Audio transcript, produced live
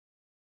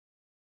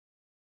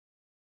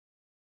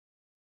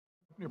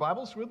Your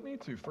Bibles with me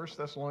to 1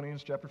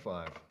 Thessalonians chapter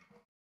 5.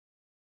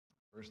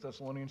 1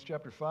 Thessalonians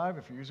chapter 5,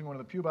 if you're using one of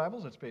the Pew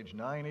Bibles, it's page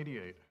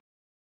 988.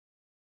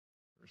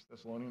 1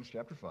 Thessalonians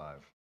chapter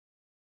 5.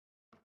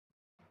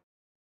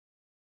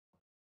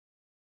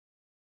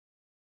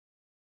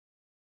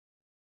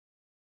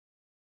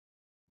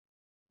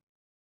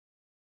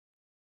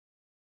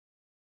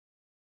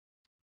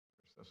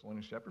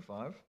 Thessalonians chapter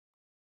 5. Let's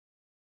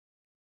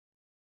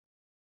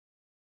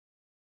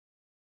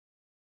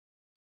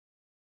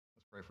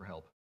pray for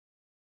help.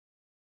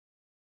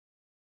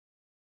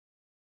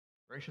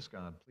 Gracious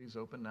God, please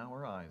open now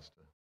our eyes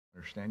to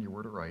understand your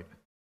word aright.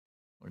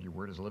 Lord, your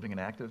word is living and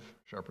active,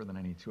 sharper than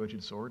any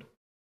two-edged sword.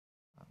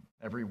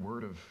 Every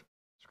word of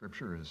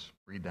Scripture is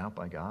breathed out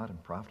by God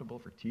and profitable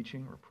for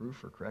teaching, reproof,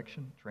 for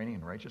correction, training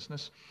in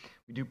righteousness.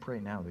 We do pray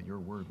now that your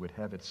word would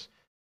have its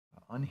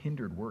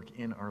unhindered work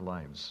in our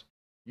lives.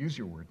 Use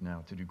your word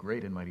now to do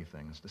great and mighty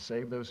things, to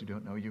save those who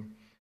don't know you,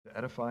 to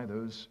edify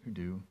those who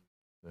do,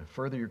 to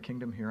further your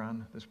kingdom here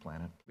on this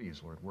planet. Please,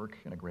 Lord, work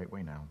in a great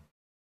way now.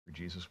 Through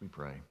Jesus we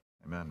pray.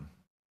 Amen.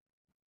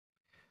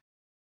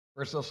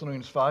 1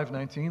 Thessalonians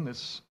 5:19,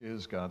 this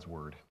is God's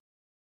word.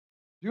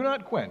 Do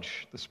not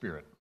quench the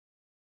Spirit.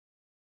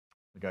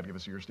 May God give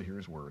us ears to hear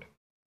his word.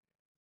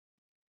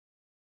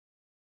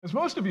 As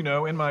most of you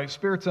know, in my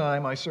spare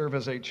time, I serve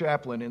as a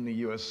chaplain in the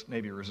U.S.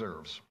 Navy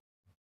Reserves.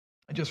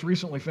 I just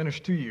recently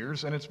finished 2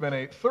 years, and it's been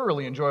a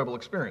thoroughly enjoyable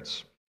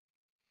experience.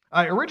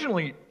 I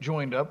originally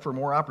joined up for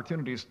more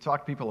opportunities to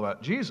talk to people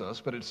about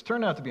Jesus, but it's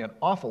turned out to be an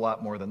awful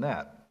lot more than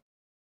that.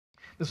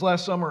 This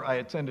last summer, I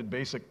attended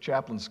basic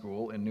chaplain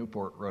school in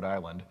Newport, Rhode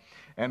Island,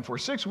 and for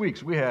 6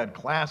 weeks, we had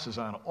classes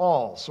on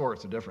all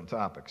sorts of different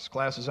topics.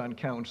 Classes on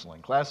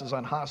counseling, classes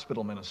on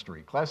hospital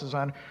ministry, classes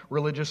on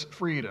religious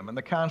freedom and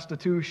the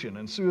Constitution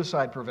and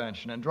suicide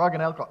prevention and drug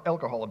and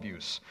alcohol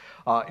abuse.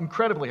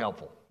 Incredibly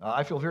helpful.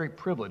 I feel very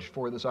privileged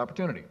for this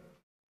opportunity.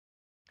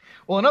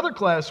 Well, another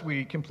class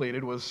we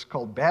completed was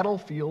called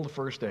Battlefield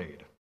First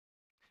Aid.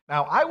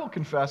 Now, I will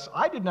confess,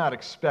 I did not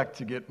expect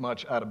to get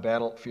much out of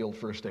battlefield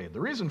first aid. The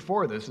reason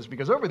for this is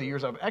because over the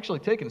years, I've actually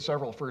taken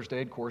several first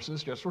aid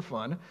courses just for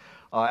fun.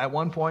 At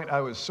one point,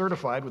 I was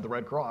certified with the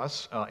Red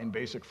Cross in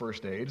basic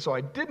first aid, so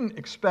I didn't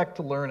expect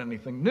to learn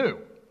anything new.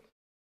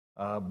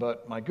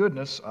 But my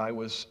goodness, I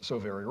was so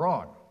very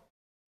wrong.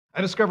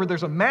 I discovered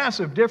there's a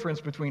massive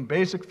difference between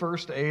basic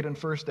first aid and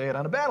first aid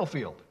on a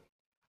battlefield.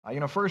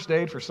 First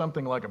aid for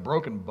something like a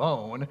broken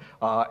bone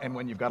and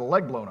when you've got a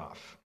leg blown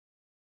off.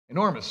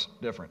 Enormous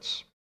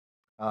difference.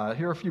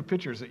 Here are a few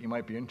pictures that you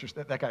might be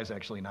interested in. That guy's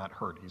actually not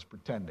hurt. He's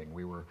pretending.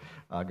 We were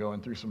going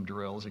through some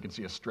drills. You can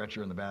see a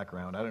stretcher in the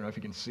background. I don't know if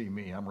you can see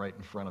me. I'm right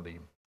in front of the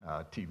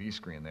TV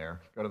screen there.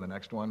 Go to the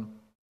next one.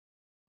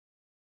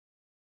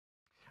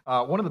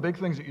 One of the big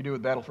things that you do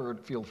with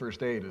battlefield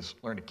first aid is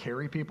learn to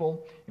carry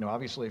people.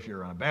 Obviously, if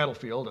you're on a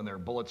battlefield and there are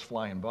bullets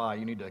flying by,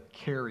 you need to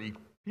carry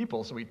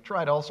people. So we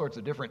tried all sorts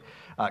of different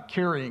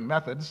carrying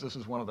methods. This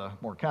is one of the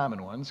more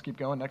common ones. Keep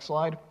going. Next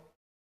slide.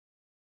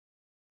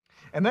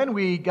 And then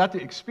we got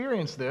to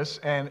experience this,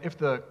 and if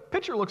the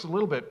picture looks a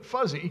little bit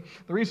fuzzy,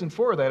 the reason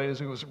for that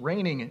is it was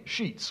raining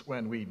sheets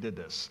when we did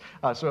this.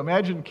 So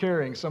imagine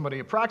carrying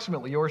somebody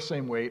approximately your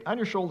same weight on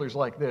your shoulders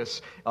like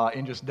this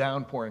in just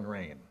downpouring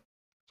rain.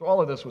 So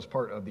all of this was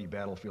part of the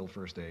battlefield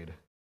first aid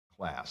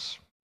class.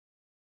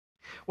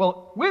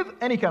 Well, with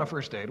any kind of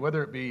first aid,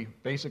 whether it be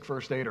basic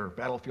first aid or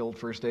battlefield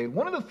first aid,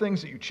 one of the things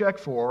that you check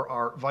for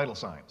are vital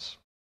signs.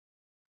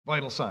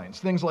 Vital signs,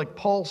 things like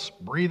pulse,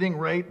 breathing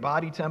rate,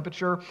 body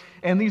temperature,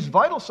 and these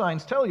vital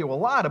signs tell you a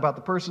lot about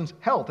the person's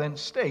health and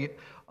state,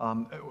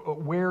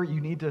 where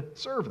you need to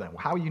serve them,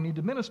 how you need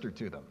to minister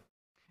to them.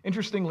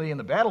 Interestingly, in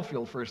the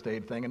battlefield first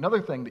aid thing,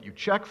 another thing that you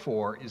check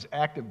for is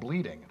active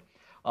bleeding.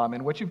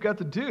 And what you've got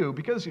to do,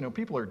 because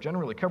people are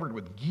generally covered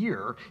with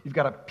gear, you've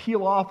got to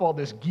peel off all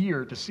this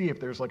gear to see if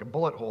there's like a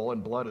bullet hole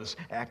and blood is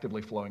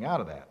actively flowing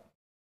out of that.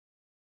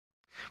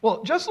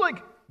 Well, just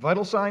like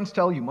vital signs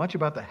tell you much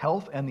about the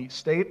health and the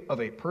state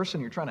of a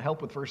person you're trying to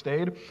help with first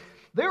aid,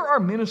 there are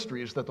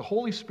ministries that the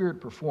Holy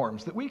Spirit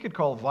performs that we could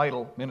call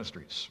vital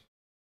ministries.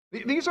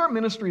 These are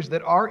ministries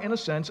that are, in a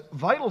sense,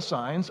 vital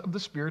signs of the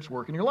Spirit's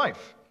work in your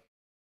life.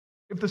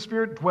 If the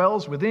Spirit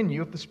dwells within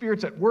you, if the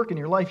Spirit's at work in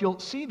your life, you'll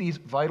see these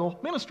vital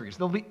ministries.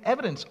 There'll be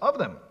evidence of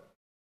them.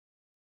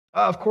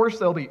 Of course,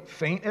 they'll be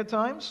faint at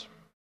times.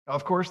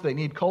 Of course, they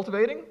need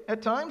cultivating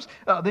at times.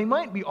 They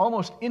might be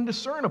almost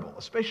indiscernible,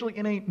 especially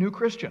in a new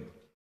Christian.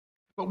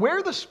 But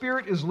where the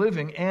Spirit is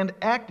living and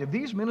active,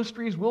 these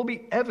ministries will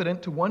be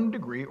evident to one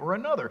degree or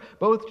another,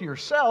 both to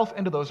yourself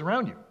and to those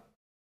around you.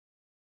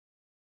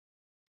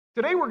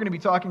 Today we're going to be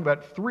talking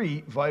about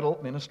 3 vital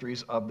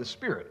ministries of the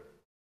Spirit.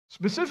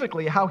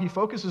 Specifically, how he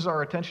focuses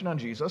our attention on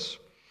Jesus,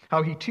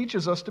 how he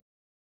teaches us to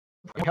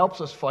pray,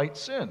 helps us fight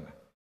sin.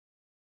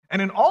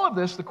 And in all of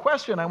this, the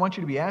question I want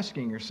you to be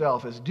asking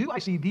yourself is, do I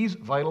see these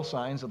vital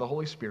signs of the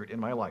Holy Spirit in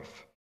my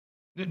life?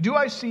 Do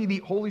I see the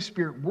Holy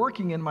Spirit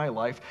working in my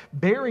life,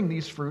 bearing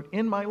these fruit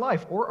in my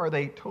life, or are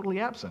they totally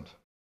absent?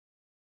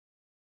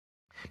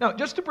 Now,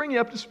 just to bring you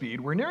up to speed,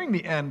 we're nearing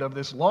the end of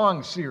this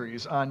long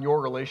series on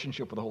your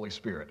relationship with the Holy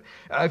Spirit.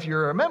 If you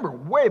remember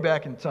way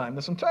back in time,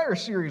 this entire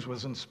series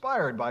was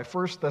inspired by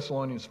 1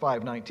 Thessalonians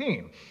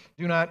 5:19.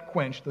 Do not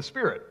quench the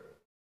Spirit.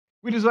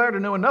 We desire to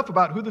know enough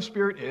about who the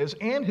Spirit is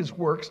and his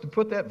works to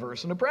put that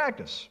verse into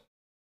practice.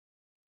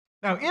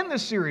 Now, in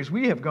this series,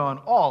 we have gone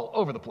all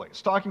over the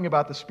place, talking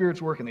about the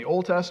Spirit's work in the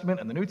Old Testament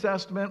and the New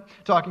Testament,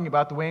 talking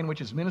about the way in which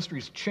his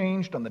ministries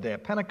changed on the day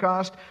of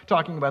Pentecost,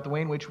 talking about the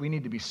way in which we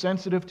need to be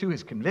sensitive to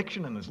his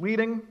conviction and his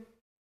leading.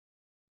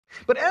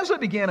 But as I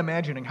began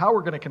imagining how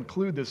we're going to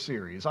conclude this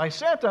series, I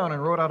sat down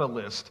and wrote out a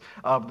list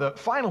of the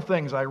final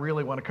things I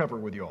really want to cover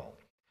with you all.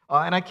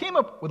 And I came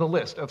up with a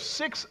list of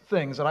 6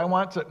 things that I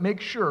want to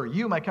make sure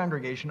you, my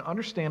congregation,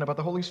 understand about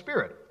the Holy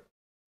Spirit.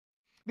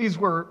 These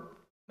were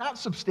not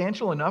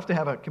substantial enough to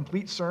have a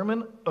complete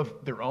sermon of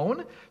their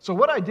own. So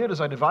what I did is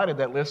I divided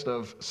that list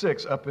of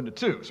 6 up into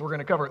 2. So we're going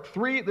to cover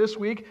 3 this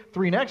week,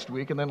 3 next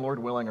week, and then, Lord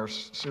willing, our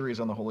series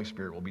on the Holy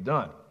Spirit will be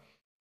done.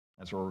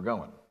 That's where we're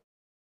going.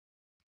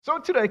 So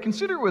today,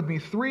 consider with me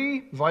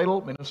 3 vital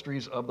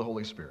ministries of the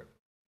Holy Spirit.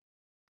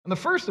 And the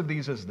first of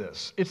these is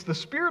this. It's the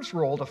Spirit's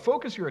role to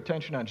focus your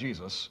attention on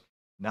Jesus,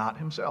 not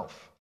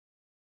himself.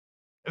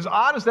 As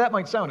odd as that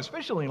might sound,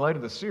 especially in light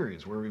of this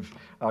series where we've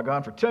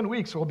gone for 10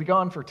 weeks, so we'll be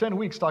gone for 10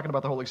 weeks talking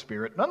about the Holy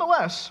Spirit.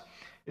 Nonetheless,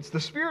 it's the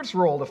Spirit's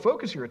role to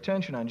focus your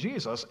attention on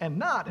Jesus and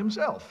not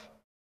himself.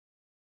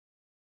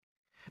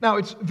 Now,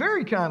 it's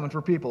very common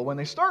for people when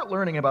they start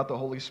learning about the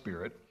Holy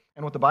Spirit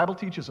and what the Bible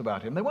teaches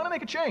about him, they want to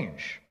make a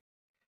change.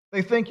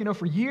 They think,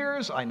 for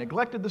years I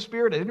neglected the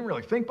Spirit. I didn't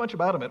really think much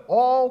about him at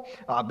all.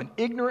 I've been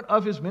ignorant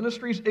of his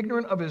ministries,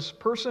 ignorant of his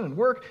person and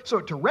work. So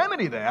to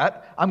remedy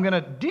that, I'm going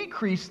to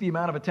decrease the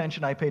amount of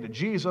attention I pay to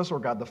Jesus or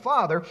God the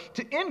Father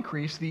to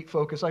increase the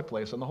focus I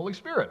place on the Holy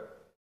Spirit.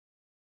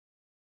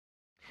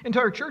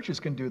 Entire churches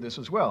can do this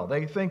as well.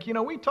 They think,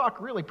 we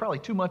talk really probably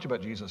too much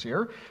about Jesus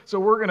here, so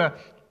we're going to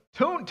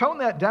tone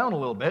that down a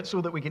little bit so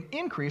that we can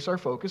increase our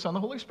focus on the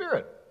Holy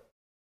Spirit.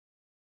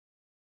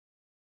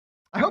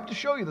 I hope to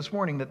show you this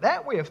morning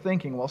that way of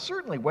thinking, while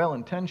certainly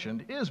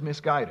well-intentioned, is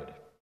misguided.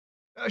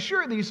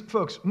 Sure, these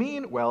folks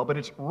mean well, but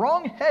it's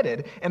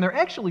wrong-headed, and they're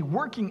actually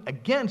working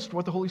against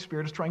what the Holy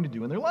Spirit is trying to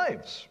do in their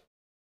lives.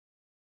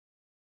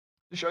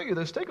 To show you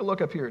this, take a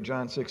look up here at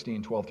John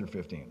 16, 12 through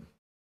 15.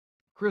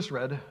 Chris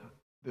read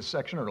this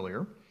section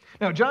earlier.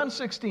 Now, John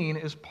 16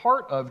 is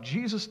part of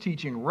Jesus'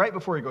 teaching right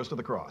before he goes to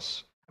the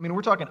cross.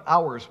 We're talking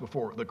hours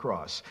before the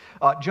cross.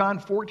 John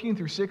 14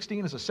 through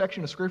 16 is a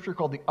section of Scripture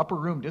called the Upper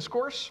Room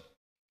Discourse.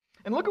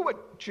 And look at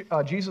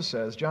what Jesus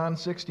says, John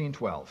 16,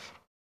 12.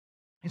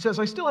 He says,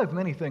 I still have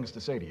many things to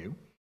say to you,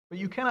 but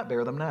you cannot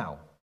bear them now.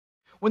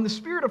 When the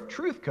Spirit of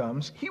truth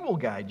comes, he will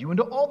guide you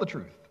into all the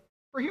truth.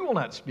 For he will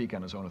not speak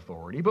on his own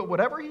authority, but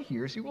whatever he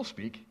hears, he will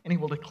speak, and he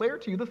will declare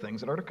to you the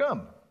things that are to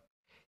come.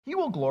 He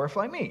will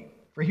glorify me,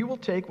 for he will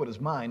take what is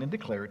mine and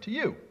declare it to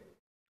you.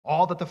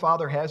 All that the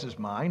Father has is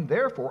mine,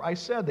 therefore I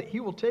said that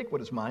he will take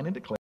what is mine and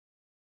declare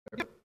it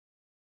to you.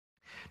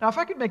 Now, if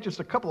I could make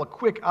just a couple of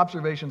quick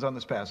observations on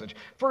this passage.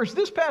 First,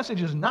 this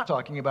passage is not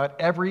talking about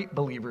every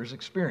believer's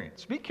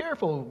experience. Be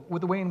careful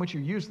with the way in which you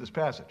use this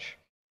passage.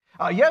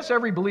 Yes,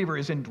 every believer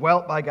is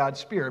indwelt by God's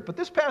Spirit, but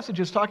this passage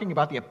is talking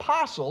about the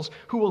apostles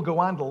who will go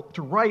on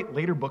to write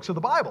later books of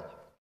the Bible.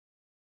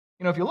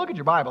 If you look at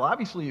your Bible,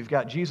 obviously you've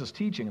got Jesus'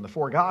 teaching in the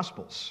 4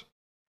 Gospels.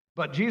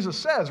 But Jesus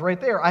says right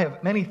there, I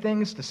have many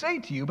things to say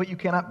to you, but you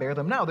cannot bear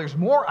them now. There's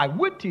more I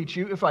would teach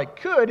you if I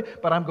could,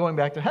 but I'm going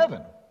back to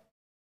heaven.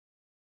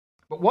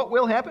 But what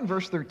will happen,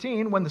 verse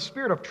 13, when the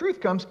Spirit of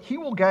truth comes, he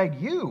will guide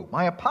you,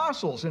 my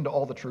apostles, into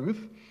all the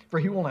truth,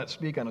 for he will not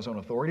speak on his own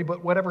authority,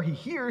 but whatever he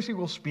hears, he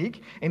will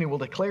speak, and he will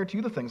declare to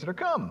you the things that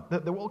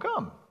will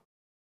come.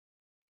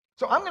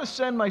 So I'm going to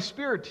send my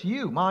Spirit to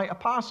you, my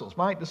apostles,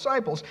 my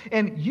disciples,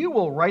 and you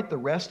will write the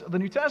rest of the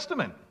New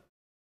Testament.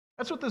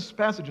 That's what this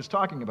passage is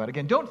talking about.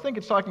 Again, don't think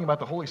it's talking about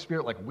the Holy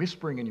Spirit like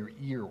whispering in your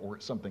ear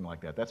or something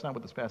like that. That's not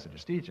what this passage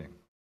is teaching.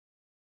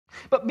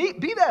 But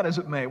be that as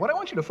it may, what I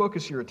want you to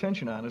focus your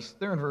attention on is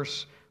there in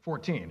verse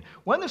 14.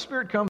 When the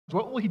Spirit comes,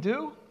 what will he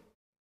do?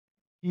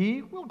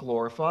 He will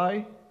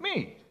glorify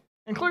me.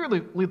 And clearly,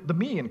 the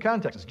me in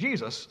context is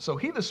Jesus, so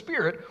he, the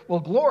Spirit,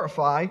 will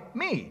glorify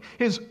me.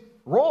 His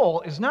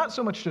role is not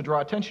so much to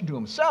draw attention to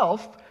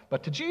himself,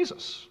 but to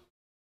Jesus.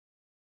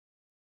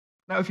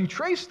 Now, if you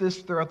trace this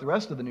throughout the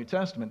rest of the New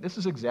Testament, this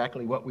is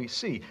exactly what we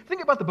see.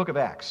 Think about the book of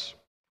Acts.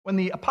 When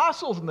the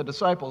apostles and the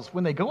disciples,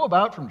 when they go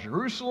about from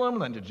Jerusalem,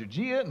 then to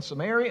Judea and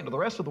Samaria and to the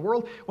rest of the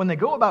world, when they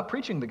go about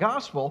preaching the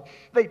gospel,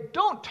 they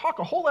don't talk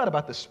a whole lot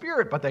about the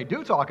Spirit, but they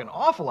do talk an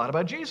awful lot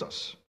about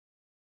Jesus.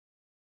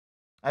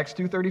 Acts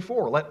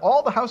 2:34, let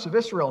all the house of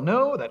Israel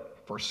know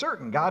that for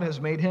certain God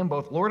has made him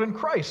both Lord and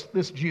Christ,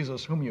 this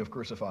Jesus whom you have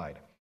crucified.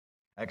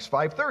 Acts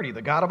 5:30,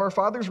 the God of our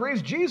fathers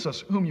raised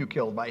Jesus, whom you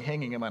killed by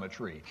hanging him on a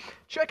tree.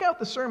 Check out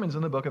the sermons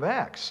in the book of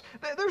Acts.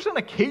 There's an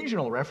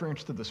occasional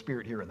reference to the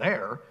Spirit here and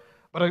there,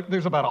 but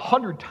there's about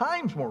 100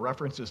 times more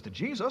references to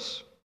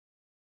Jesus.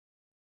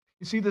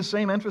 You see the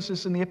same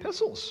emphasis in the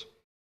epistles.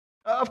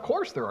 Of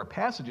course, there are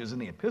passages in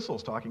the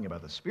epistles talking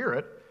about the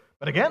Spirit,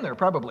 but again, there are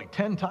probably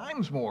 10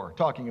 times more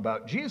talking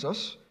about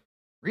Jesus.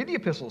 Read the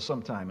epistles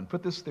sometime and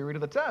put this theory to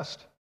the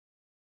test.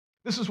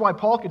 This is why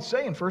Paul could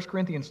say in 1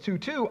 Corinthians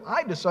 2:2,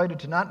 I decided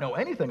to not know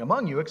anything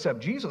among you except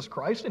Jesus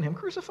Christ and Him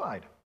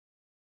crucified.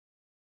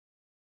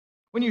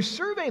 When you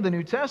survey the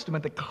New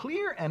Testament, the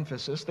clear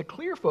emphasis, the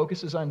clear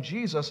focus is on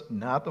Jesus,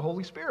 not the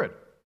Holy Spirit.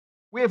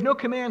 We have no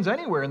commands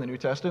anywhere in the New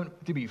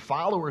Testament to be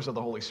followers of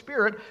the Holy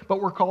Spirit,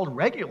 but we're called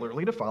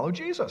regularly to follow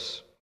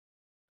Jesus.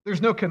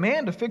 There's no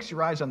command to fix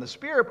your eyes on the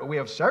Spirit, but we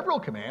have several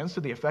commands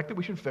to the effect that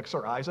we should fix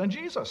our eyes on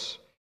Jesus.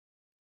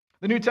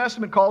 The New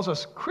Testament calls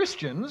us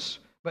Christians,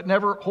 but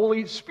never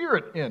Holy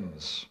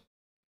Spirit-ins.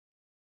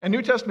 And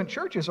New Testament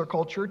churches are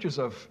called churches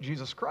of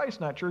Jesus Christ,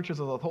 not churches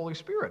of the Holy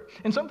Spirit.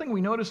 And something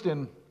we noticed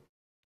in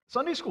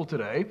Sunday school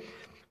today,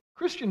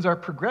 Christians are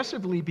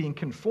progressively being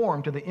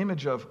conformed to the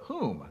image of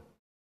whom?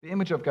 The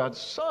image of God's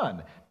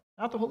Son,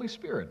 not the Holy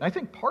Spirit. And I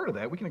think part of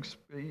that, we can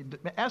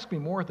ask me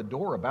more at the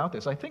door about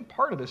this. I think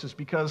part of this is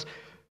because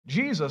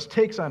Jesus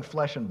takes on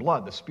flesh and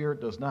blood, the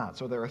Spirit does not.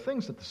 So there are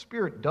things that the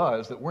Spirit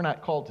does that we're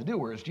not called to do,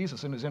 whereas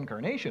Jesus in His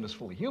incarnation is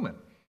fully human.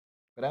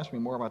 But ask me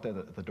more about that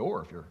at the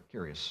door if you're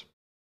curious.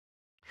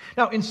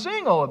 Now, in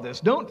saying all of this,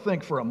 don't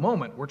think for a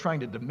moment we're trying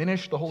to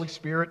diminish the Holy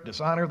Spirit,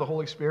 dishonor the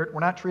Holy Spirit. We're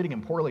not treating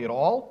Him poorly at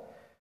all.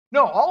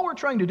 No, all we're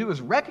trying to do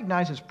is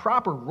recognize His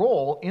proper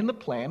role in the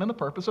plan and the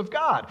purpose of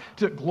God,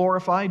 to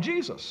glorify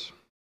Jesus.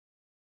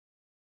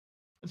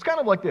 It's kind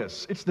of like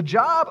this. It's the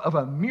job of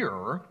a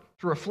mirror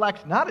to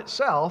reflect not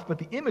itself, but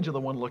the image of the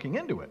one looking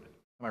into it.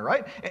 Am I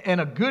right? And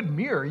a good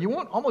mirror, you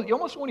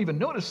almost won't even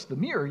notice the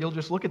mirror. You'll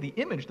just look at the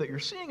image that you're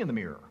seeing in the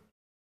mirror.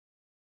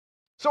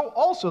 So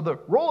also, the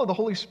role of the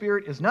Holy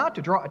Spirit is not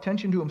to draw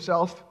attention to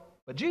Himself,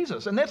 but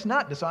Jesus. And that's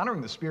not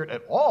dishonoring the Spirit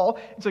at all.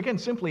 It's, again,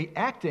 simply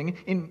acting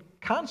in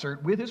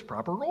concert with His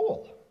proper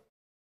role.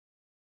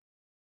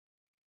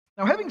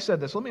 Now, having said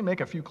this, let me make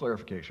a few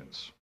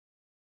clarifications.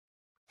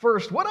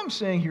 First, what I'm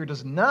saying here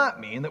does not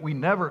mean that we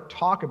never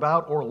talk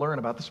about or learn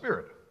about the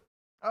Spirit.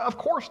 Of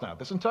course not.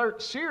 This entire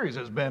series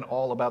has been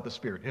all about the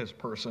Spirit, His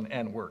person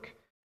and work.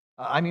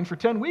 For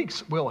 10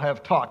 weeks, we'll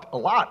have talked a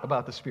lot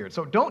about the Spirit.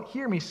 So don't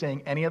hear me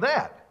saying any of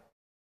that.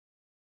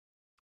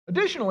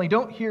 Additionally,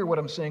 don't hear what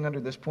I'm saying under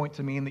this point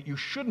to mean that you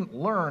shouldn't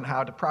learn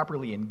how to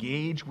properly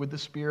engage with the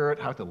Spirit,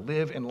 how to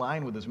live in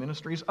line with His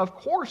ministries. Of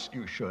course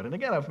you should. And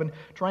again, I've been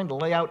trying to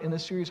lay out in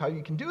this series how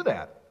you can do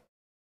that.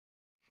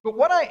 But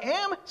what I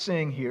am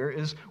saying here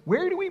is,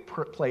 where do we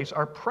place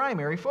our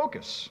primary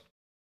focus?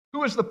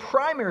 Who is the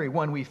primary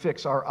one we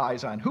fix our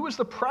eyes on? Who is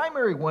the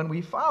primary one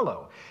we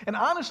follow? And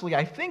honestly,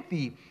 I think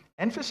the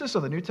emphasis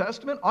of the New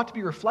Testament ought to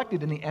be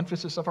reflected in the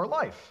emphasis of our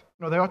life.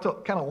 They ought to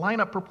kind of line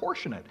up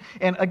proportionate.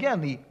 And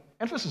again, the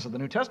emphasis of the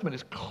New Testament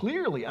is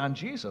clearly on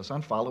Jesus,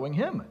 on following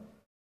Him.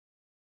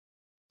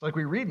 It's like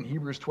we read in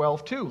Hebrews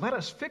 12:2, let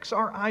us fix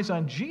our eyes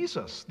on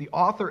Jesus, the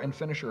author and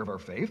finisher of our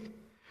faith,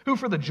 who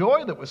for the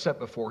joy that was set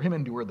before Him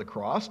endured the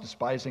cross,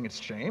 despising its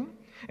shame,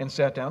 and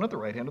sat down at the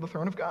right hand of the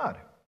throne of God.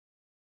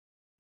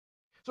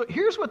 So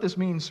here's what this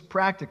means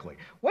practically.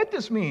 What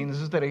this means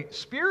is that a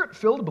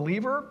Spirit-filled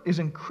believer is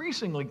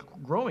increasingly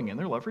growing in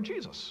their love for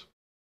Jesus.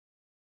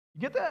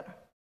 You get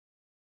that?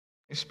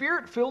 A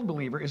Spirit-filled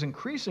believer is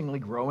increasingly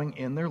growing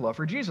in their love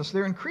for Jesus.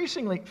 They're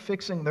increasingly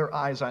fixing their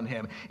eyes on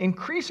Him,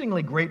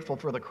 increasingly grateful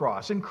for the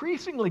cross,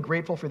 increasingly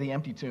grateful for the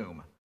empty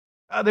tomb.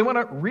 They want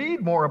to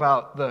read more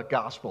about the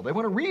gospel. They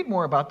want to read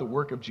more about the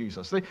work of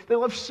Jesus. They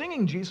love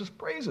singing Jesus'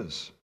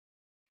 praises.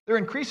 They're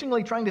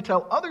increasingly trying to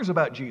tell others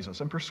about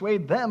Jesus and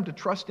persuade them to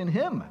trust in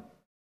Him.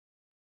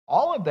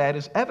 All of that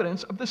is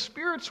evidence of the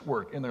Spirit's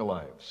work in their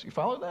lives. You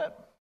follow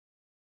that?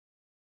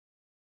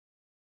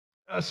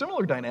 A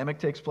similar dynamic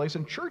takes place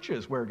in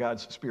churches where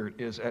God's Spirit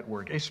is at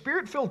work. A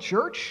Spirit-filled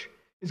church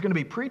is going to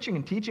be preaching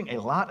and teaching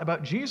a lot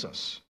about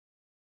Jesus.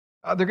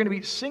 They're going to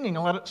be singing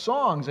a lot of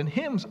songs and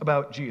hymns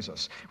about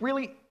Jesus.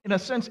 Really, in a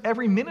sense,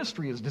 every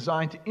ministry is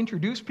designed to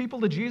introduce people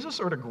to Jesus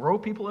or to grow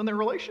people in their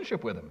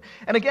relationship with Him.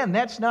 And again,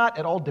 that's not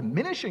at all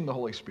diminishing the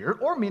Holy Spirit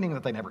or meaning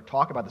that they never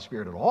talk about the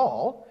Spirit at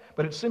all,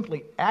 but it's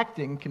simply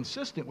acting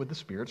consistent with the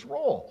Spirit's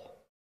role.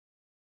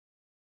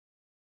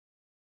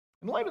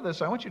 In light of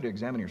this, I want you to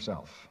examine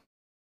yourself.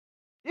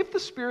 If the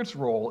Spirit's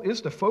role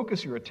is to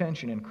focus your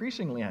attention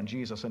increasingly on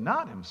Jesus and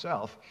not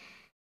Himself,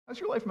 how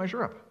does your life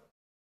measure up?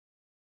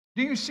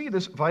 Do you see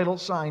this vital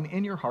sign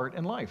in your heart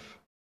and life?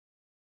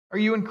 Are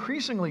you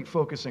increasingly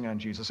focusing on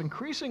Jesus,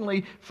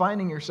 increasingly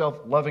finding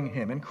yourself loving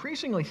Him,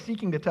 increasingly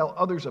seeking to tell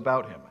others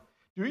about Him?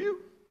 Do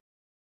you?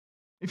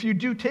 If you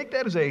do, take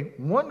that as a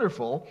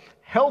wonderful,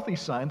 healthy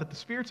sign that the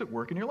Spirit's at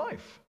work in your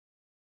life.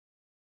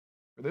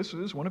 For this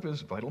is one of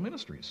His vital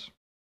ministries.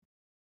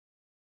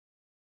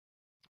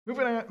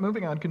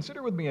 Moving on,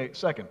 consider with me a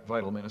second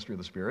vital ministry of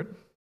the Spirit.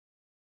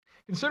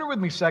 Consider with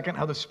me, second,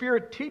 how the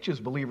Spirit teaches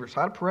believers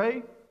how to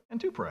pray and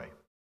to pray.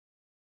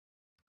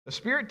 The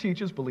Spirit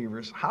teaches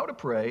believers how to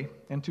pray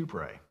and to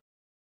pray.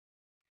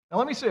 Now,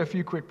 let me say a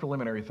few quick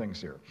preliminary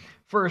things here.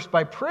 First,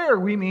 by prayer,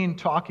 we mean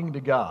talking to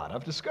God.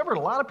 I've discovered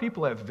a lot of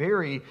people have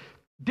very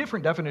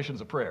different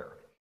definitions of prayer.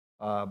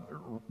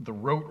 the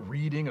rote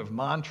reading of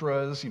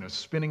mantras,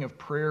 spinning of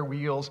prayer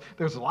wheels.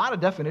 There's a lot of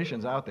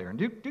definitions out there. And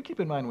do keep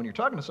in mind when you're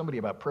talking to somebody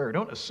about prayer,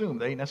 don't assume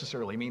they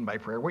necessarily mean by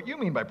prayer what you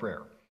mean by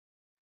prayer.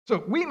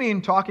 So we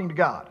mean talking to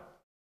God.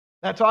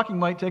 That talking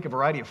might take a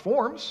variety of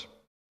forms.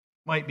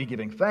 Might be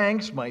giving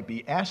thanks, might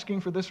be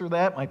asking for this or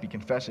that, might be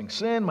confessing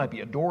sin, might be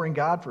adoring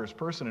God for his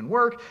person and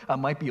work,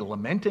 might be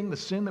lamenting the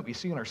sin that we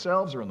see in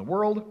ourselves or in the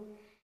world.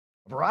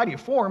 A variety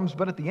of forms,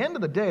 but at the end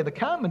of the day, the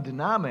common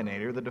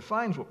denominator that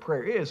defines what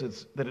prayer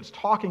is that it's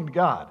talking to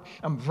God.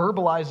 I'm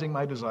verbalizing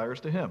my desires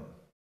to him.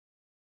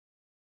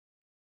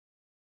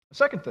 The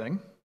second thing,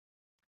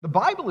 the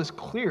Bible is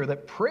clear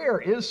that prayer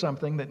is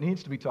something that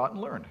needs to be taught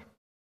and learned.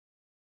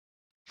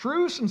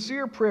 True,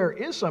 sincere prayer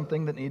is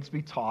something that needs to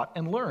be taught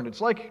and learned. It's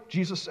like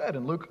Jesus said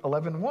in Luke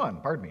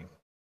 11:1. Pardon me.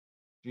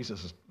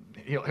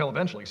 He'll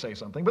eventually say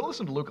something, but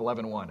listen to Luke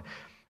 11:1.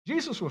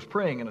 Jesus was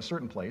praying in a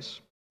certain place,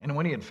 and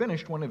when he had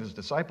finished, one of his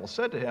disciples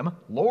said to him,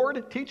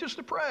 "Lord, teach us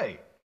to pray,"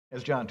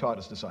 as John taught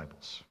his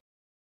disciples.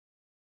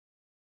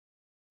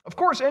 Of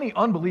course, any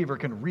unbeliever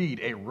can read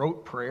a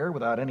rote prayer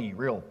without any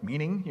real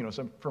meaning,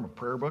 from a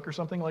prayer book or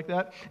something like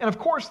that. And of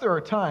course, there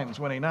are times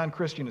when a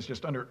non-Christian is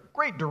just under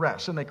great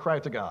duress and they cry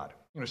to God.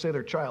 Say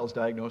their child's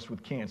diagnosed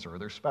with cancer or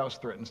their spouse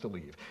threatens to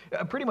leave.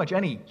 Pretty much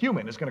any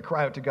human is going to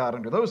cry out to God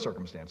under those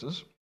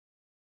circumstances.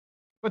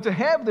 But to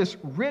have this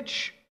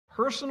rich,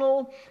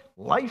 personal,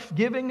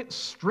 life-giving,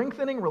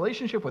 strengthening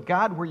relationship with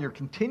God where you're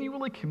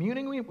continually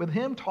communing with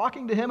him,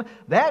 talking to him,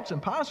 that's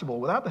impossible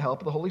without the help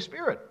of the Holy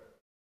Spirit.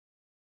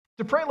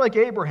 To pray like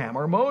Abraham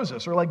or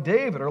Moses or like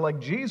David or like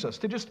Jesus,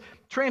 to just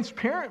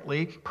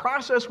transparently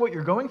process what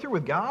you're going through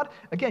with God,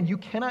 again, you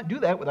cannot do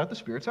that without the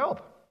Spirit's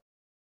help.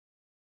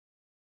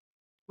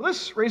 Well,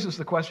 this raises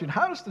the question,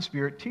 how does the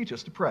Spirit teach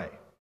us to pray?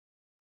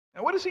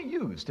 Now, what does he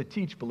use to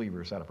teach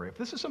believers how to pray? If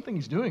this is something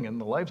he's doing in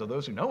the lives of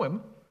those who know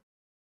him,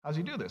 how does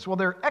he do this? Well,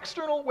 there are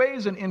external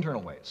ways and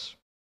internal ways.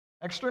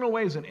 External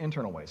ways and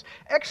internal ways.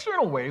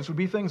 External ways would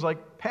be things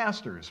like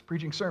pastors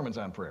preaching sermons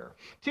on prayer,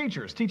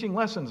 teachers teaching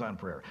lessons on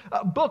prayer,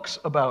 books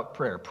about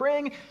prayer,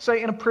 praying,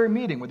 say, in a prayer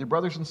meeting with your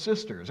brothers and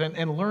sisters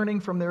and learning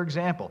from their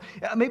example,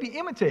 maybe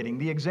imitating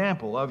the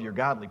example of your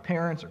godly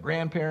parents or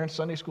grandparents,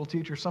 Sunday school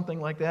teachers,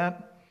 something like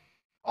that.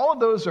 All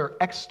of those are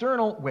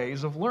external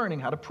ways of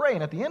learning how to pray,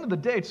 and at the end of the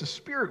day, it's the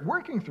Spirit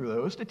working through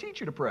those to teach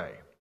you to pray.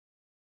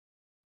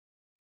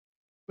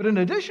 But in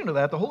addition to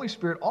that, the Holy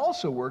Spirit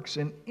also works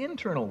in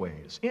internal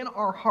ways, in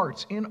our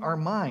hearts, in our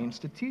minds,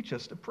 to teach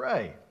us to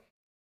pray.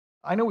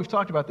 I know we've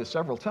talked about this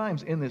several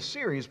times in this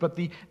series, but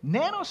the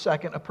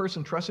nanosecond a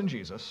person trusts in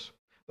Jesus,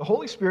 the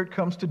Holy Spirit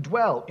comes to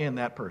dwell in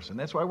that person.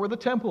 That's why we're the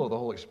temple of the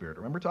Holy Spirit.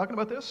 Remember talking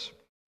about this?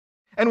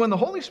 And when the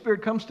Holy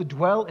Spirit comes to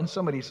dwell in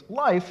somebody's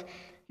life,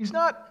 he's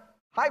not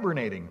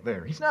hibernating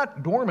there. He's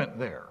not dormant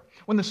there.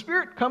 When the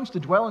Spirit comes to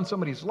dwell in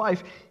somebody's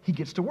life, he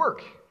gets to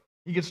work.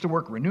 He gets to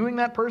work renewing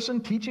that person,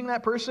 teaching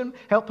that person,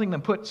 helping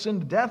them put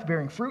sin to death,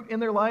 bearing fruit in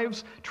their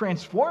lives,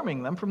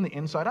 transforming them from the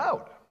inside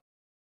out.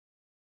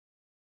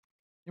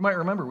 You might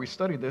remember we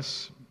studied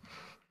this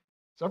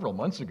several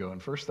months ago in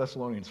 1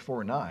 Thessalonians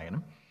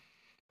 4:9.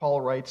 Paul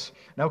writes,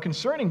 "Now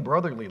concerning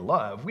brotherly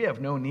love, we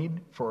have no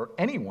need for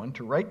anyone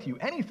to write to you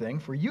anything,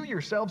 for you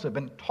yourselves have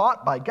been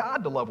taught by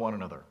God to love one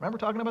another." Remember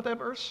talking about that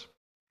verse?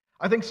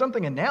 I think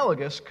something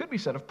analogous could be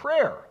said of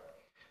prayer.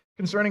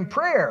 Concerning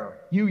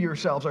prayer, you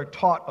yourselves are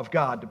taught of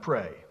God to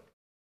pray.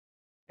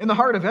 In the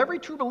heart of every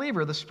true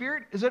believer, the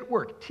Spirit is at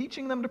work,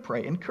 teaching them to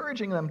pray,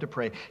 encouraging them to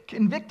pray,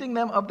 convicting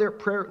them of their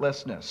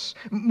prayerlessness,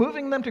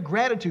 moving them to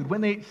gratitude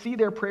when they see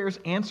their prayers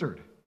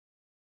answered.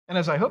 And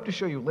as I hope to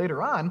show you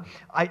later on,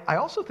 I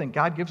also think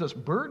God gives us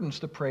burdens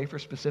to pray for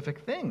specific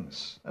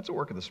things. That's a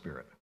work of the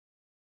Spirit.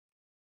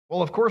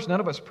 Well, of course, none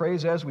of us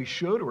prays as we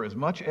should or as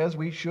much as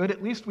we should.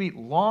 At least we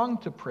long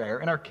to prayer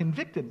and are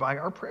convicted by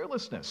our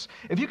prayerlessness.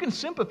 If you can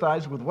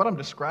sympathize with what I'm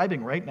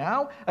describing right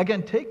now,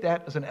 again, take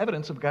that as an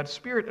evidence of God's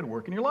Spirit at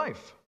work in your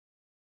life.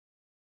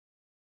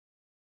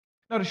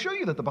 Now, to show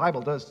you that the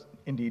Bible does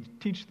indeed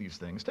teach these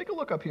things, take a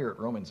look up here at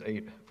Romans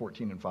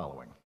 8:14 and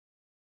following.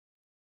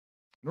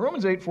 In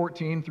Romans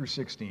 8:14 through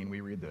 16,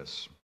 we read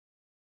this.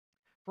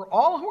 "For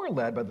all who are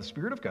led by the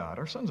Spirit of God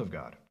are sons of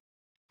God.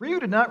 For you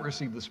did not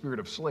receive the spirit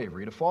of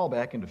slavery to fall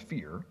back into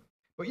fear,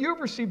 but you have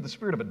received the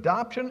spirit of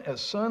adoption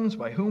as sons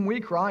by whom we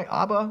cry,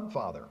 Abba,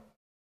 Father.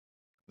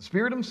 The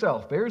Spirit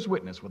himself bears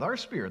witness with our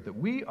spirit that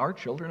we are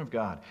children of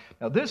God."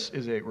 Now, this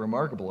is a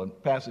remarkable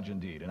passage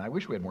indeed, and I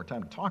wish we had more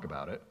time to talk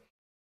about it.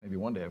 Maybe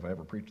one day if I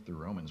ever preach through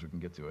Romans, we can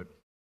get to it.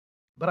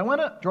 But I want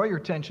to draw your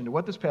attention to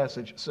what this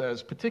passage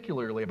says,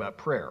 particularly about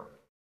prayer.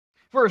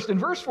 First, in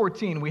verse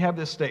 14, we have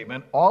this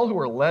statement, "All who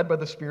are led by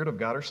the Spirit of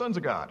God are sons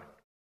of God."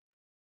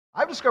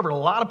 I've discovered a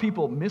lot of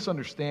people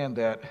misunderstand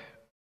that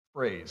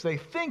phrase. They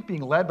think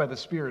being led by the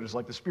Spirit is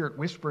like the Spirit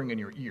whispering in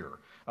your ear.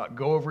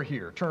 Go over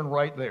here, turn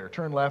right there,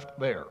 turn left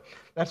there.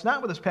 That's not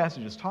what this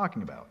passage is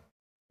talking about.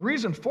 The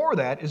reason for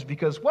that is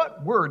because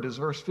what word does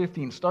verse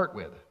 15 start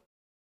with?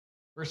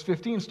 Verse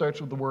 15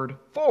 starts with the word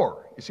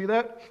 "for." You see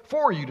that?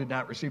 "For you did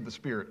not receive the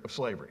spirit of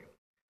slavery."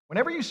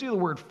 Whenever you see the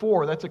word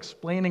for, that's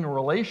explaining a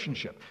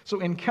relationship.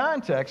 So in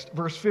context,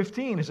 verse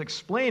 15 is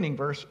explaining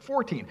verse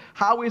 14.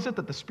 How is it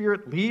that the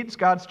Spirit leads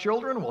God's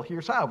children? Well,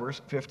 here's how,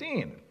 verse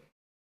 15.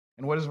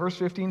 And what does verse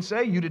 15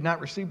 say? You did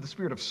not receive the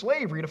spirit of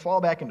slavery to fall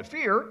back into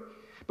fear,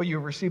 but you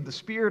have received the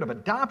spirit of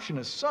adoption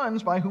as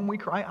sons, by whom we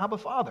cry, Abba,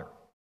 Father.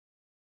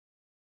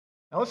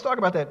 Now let's talk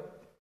about that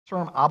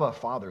term Abba,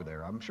 Father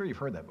there. I'm sure you've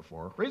heard that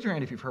before. Raise your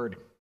hand if you've heard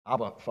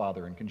Abba,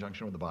 Father in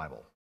conjunction with the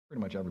Bible.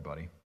 Pretty much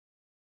everybody.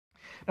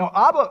 Now,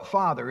 Abba,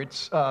 Father,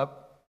 it's a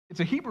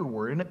Hebrew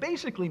word, and it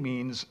basically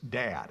means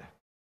dad.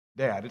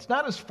 Dad. It's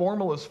not as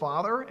formal as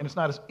father, and it's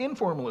not as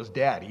informal as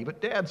daddy,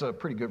 but dad's a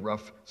pretty good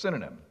rough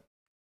synonym.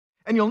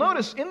 And you'll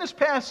notice in this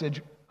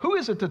passage, who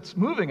is it that's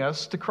moving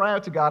us to cry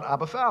out to God,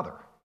 Abba, Father?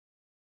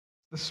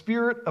 The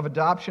Spirit of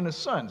adoption as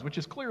sons, which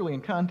is clearly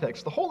in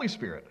context the Holy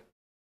Spirit.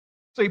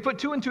 So you put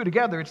two and two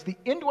together, it's the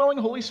indwelling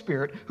Holy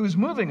Spirit who's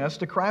moving us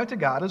to cry out to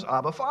God as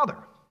Abba, Father.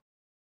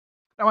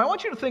 Now, I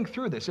want you to think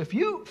through this. If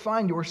you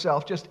find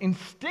yourself just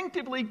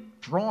instinctively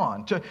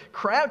drawn to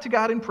cry out to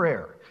God in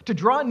prayer, to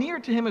draw near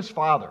to Him as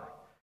Father,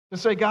 to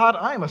say, God,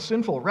 I am a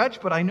sinful wretch,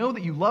 but I know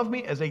that you love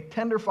me as a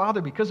tender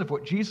Father because of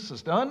what Jesus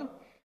has done,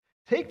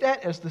 take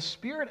that as the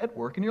Spirit at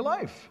work in your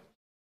life.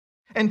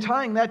 And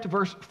tying that to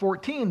verse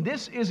 14,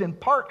 this is in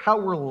part how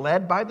we're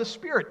led by the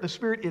Spirit. The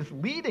Spirit is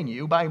leading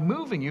you by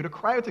moving you to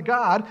cry out to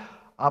God,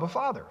 Abba,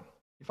 Father.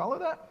 You follow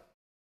that?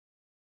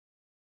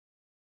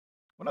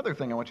 One other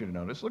thing I want you to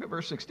notice, look at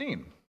verse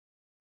 16.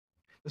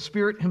 The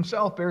Spirit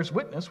Himself bears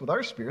witness with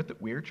our spirit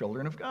that we are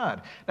children of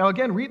God. Now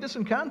again, read this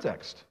in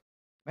context.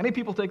 Many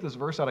people take this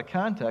verse out of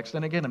context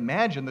and again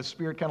imagine the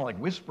Spirit kind of like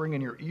whispering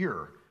in your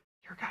ear,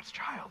 you're God's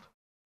child.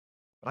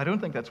 But I don't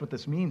think that's what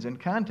this means in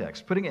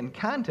context. Putting it in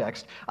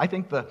context, I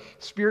think the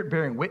Spirit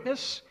bearing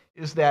witness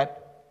is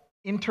that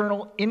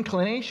internal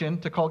inclination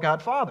to call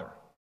God Father.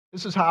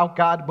 This is how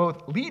God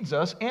both leads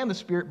us and the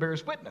Spirit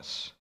bears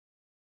witness.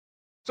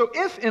 So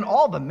if in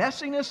all the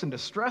messiness and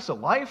distress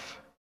of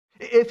life,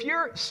 if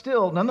you're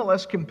still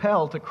nonetheless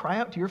compelled to cry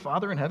out to your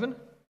Father in heaven,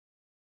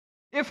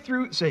 if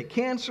through, say,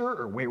 cancer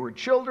or wayward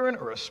children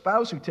or a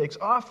spouse who takes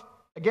off,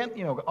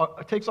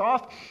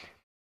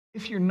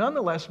 if you're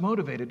nonetheless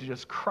motivated to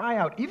just cry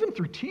out, even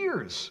through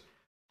tears,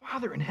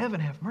 Father in heaven,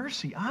 have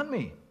mercy on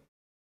me.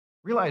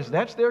 Realize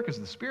that's there because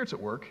the Spirit's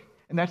at work,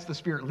 and that's the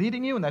Spirit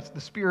leading you, and that's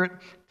the Spirit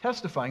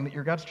testifying that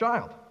you're God's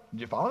child.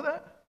 Did you follow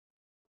that?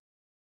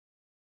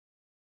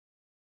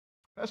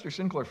 Pastor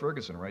Sinclair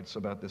Ferguson writes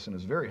about this in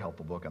his very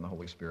helpful book on the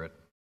Holy Spirit.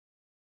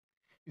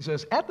 He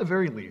says, at the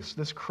very least,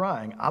 this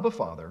crying, Abba,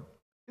 Father,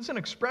 is an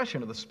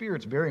expression of the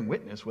Spirit's bearing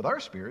witness with our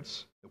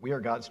spirits that we are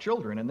God's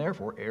children and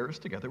therefore heirs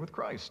together with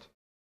Christ.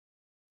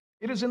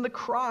 It is in the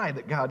cry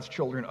that God's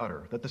children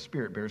utter that the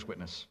Spirit bears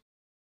witness.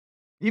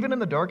 Even in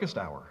the darkest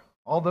hour,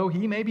 although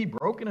he may be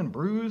broken and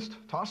bruised,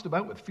 tossed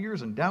about with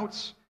fears and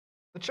doubts,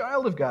 the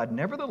child of God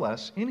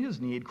nevertheless, in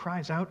his need,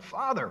 cries out,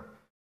 Father,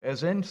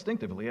 as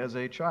instinctively as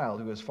a child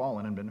who has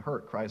fallen and been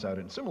hurt cries out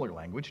in similar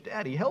language,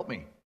 Daddy, help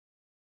me.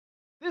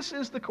 This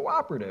is the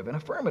cooperative and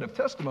affirmative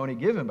testimony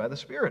given by the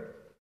Spirit.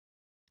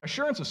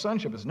 Assurance of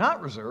sonship is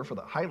not reserved for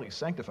the highly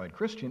sanctified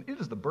Christian. It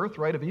is the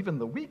birthright of even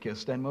the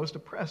weakest and most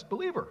oppressed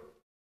believer.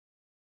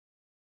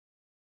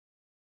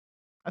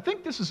 I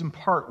think this is in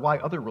part why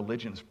other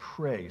religions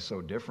pray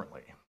so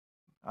differently.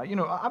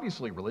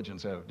 Obviously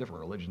different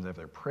religions have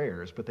their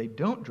prayers, but they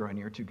don't draw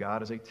near to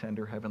God as a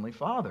tender heavenly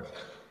Father.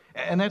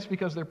 And that's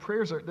because their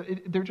prayers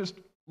they're just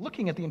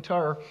looking at the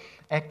entire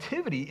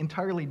activity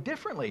entirely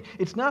differently.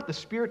 It's not the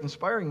Spirit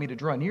inspiring me to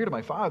draw near to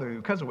my Father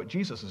because of what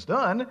Jesus has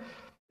done.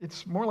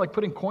 It's more like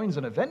putting coins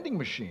in a vending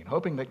machine,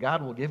 hoping that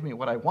God will give me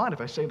what I want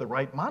if I say the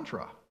right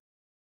mantra.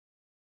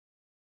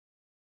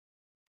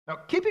 Now,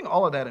 keeping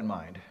all of that in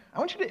mind, I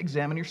want you to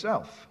examine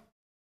yourself.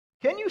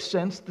 Can you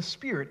sense the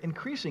Spirit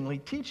increasingly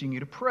teaching you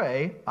to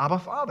pray, Abba,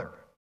 Father?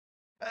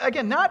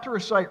 Again, not to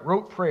recite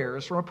rote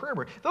prayers from a prayer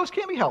book. Those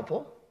can be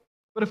helpful.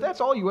 But if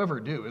that's all you ever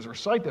do is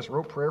recite this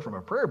rote prayer from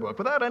a prayer book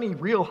without any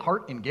real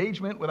heart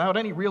engagement, without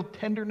any real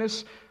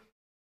tenderness,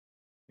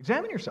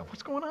 examine yourself.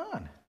 What's going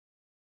on?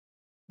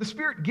 The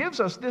Spirit gives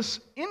us this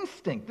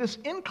instinct, this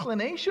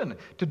inclination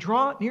to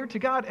draw near to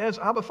God as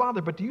Abba,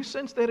 Father. But do you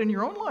sense that in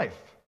your own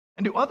life?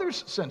 And do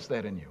others sense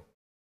that in you?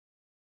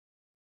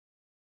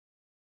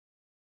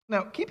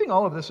 Now, keeping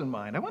all of this in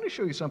mind, I want to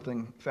show you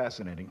something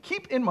fascinating.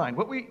 Keep in mind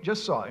what we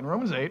just saw in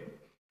Romans 8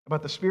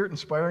 about the Spirit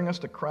inspiring us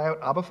to cry out,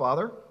 Abba,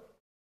 Father.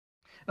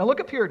 Now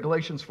look up here at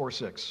Galatians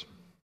 4:6.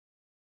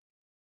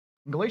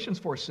 In Galatians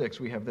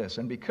 4:6 we have this,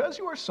 and because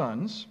you are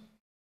sons,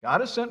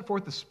 God has sent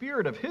forth the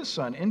Spirit of His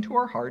Son into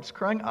our hearts,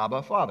 crying,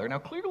 Abba, Father. Now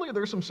clearly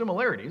there's some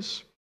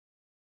similarities.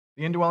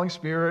 The indwelling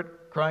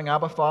Spirit crying,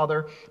 Abba,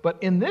 Father.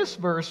 But in this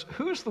verse,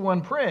 who's the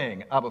one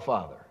praying, Abba,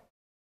 Father?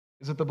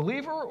 Is it the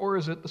believer or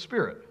is it the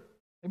Spirit?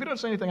 Maybe don't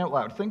say anything out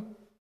loud. Think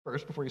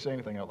first before you say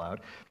anything out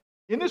loud.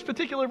 In this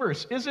particular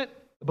verse, is it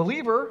the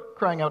believer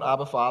crying out,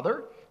 Abba,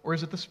 Father, or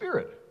is it the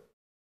Spirit?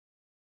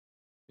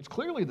 It's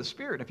clearly the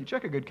Spirit. If you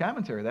check a good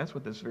commentary, that's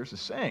what this verse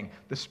is saying.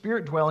 The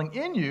Spirit dwelling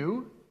in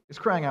you is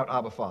crying out,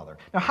 Abba, Father.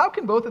 Now, how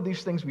can both of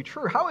these things be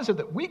true? How is it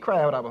that we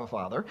cry out, Abba,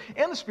 Father,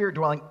 and the Spirit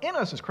dwelling in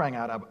us is crying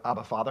out,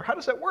 Abba, Father? How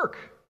does that work?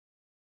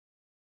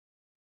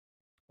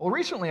 Well,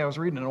 recently I was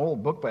reading an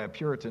old book by a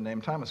Puritan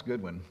named Thomas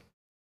Goodwin,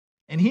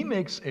 and he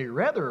makes a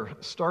rather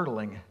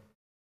startling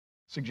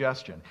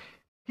suggestion.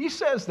 He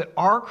says that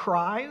our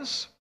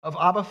cries of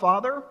Abba,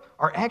 Father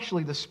are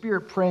actually the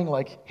Spirit praying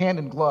like hand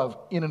in glove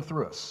in and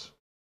through us.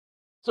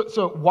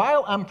 So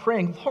while I'm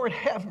praying, Lord,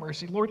 have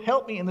mercy, Lord,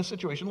 help me in this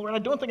situation, Lord, I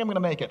don't think I'm going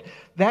to make it,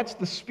 that's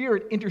the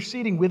Spirit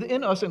interceding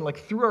within us and like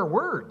through our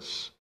words.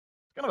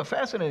 It's kind of a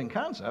fascinating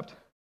concept.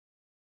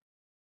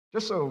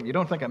 Just so you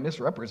don't think I'm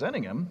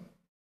misrepresenting him,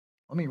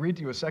 let me read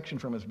to you a section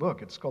from his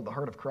book. It's called The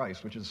Heart of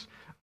Christ, which is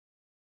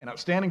an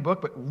outstanding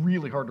book, but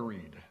really hard to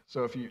read.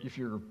 So if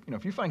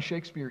you find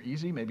Shakespeare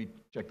easy, maybe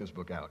check this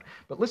book out.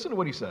 But listen to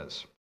what he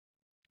says.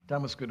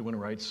 Thomas Goodwin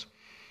writes,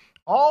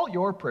 all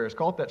your prayers,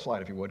 call up that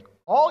slide if you would,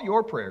 all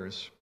your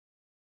prayers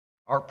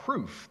are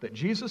proof that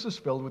Jesus is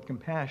filled with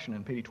compassion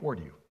and pity toward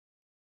you.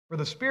 For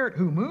the Spirit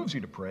who moves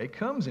you to pray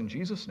comes in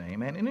Jesus'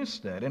 name and in his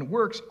stead and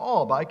works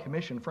all by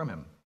commission from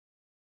him.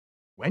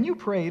 When you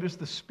pray, it is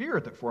the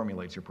Spirit that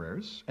formulates your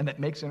prayers and that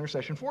makes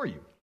intercession for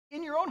you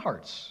in your own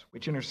hearts,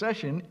 which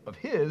intercession of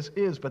his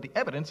is but the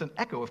evidence and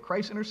echo of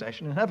Christ's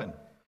intercession in heaven.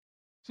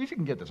 See if you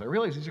can get this. I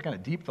realize these are kind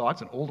of deep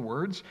thoughts and old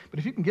words, but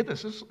if you can get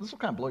this will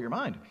kind of blow your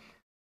mind.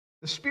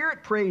 The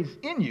Spirit prays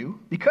in you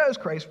because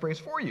Christ prays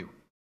for you.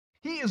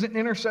 He is an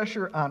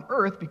intercessor on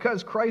earth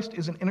because Christ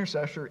is an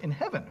intercessor in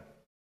heaven.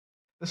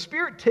 The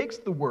Spirit takes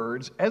the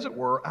words, as it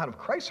were, out of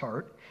Christ's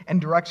heart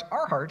and directs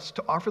our hearts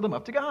to offer them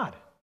up to God.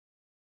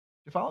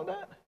 You follow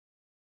that?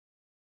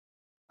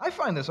 I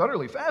find this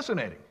utterly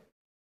fascinating.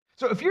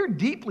 So if you're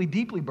deeply,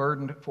 deeply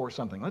burdened for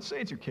something, let's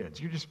say it's your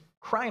kids, you're just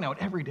crying out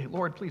every day,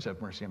 Lord, please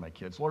have mercy on my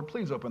kids. Lord,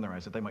 please open their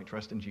eyes that they might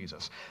trust in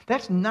Jesus.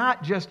 That's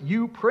not just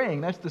you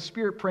praying. That's the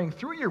Spirit praying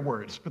through your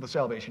words for the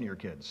salvation of your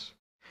kids.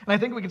 And I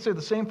think we can say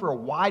the same for a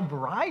wide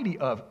variety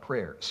of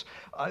prayers.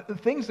 The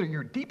things that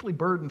you're deeply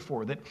burdened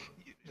for that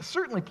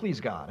certainly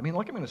please God. I mean,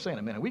 like I'm going to say in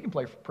a minute, we can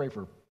pray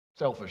for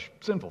selfish,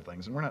 sinful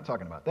things, and we're not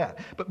talking about that.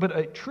 But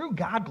a true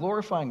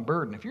God-glorifying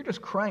burden, if you're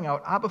just crying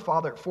out, Abba,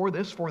 Father, for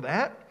this, for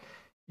that,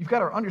 you've got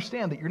to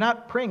understand that you're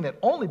not praying that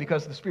only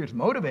because the Spirit's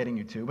motivating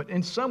you to, but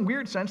in some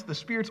weird sense, the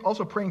Spirit's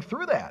also praying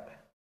through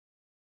that.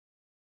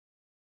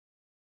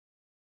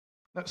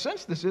 Now,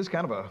 since this is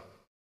kind of a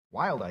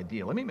wild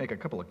idea, let me make a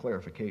couple of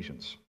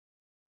clarifications.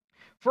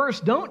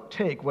 First, don't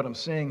take what I'm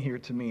saying here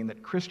to mean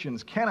that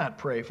Christians cannot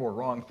pray for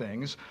wrong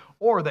things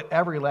or that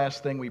every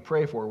last thing we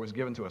pray for was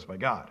given to us by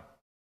God.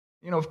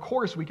 Of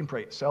course, we can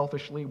pray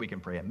selfishly, we can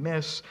pray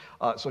amiss,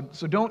 so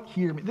don't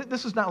hear me.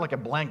 This is not like a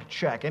blank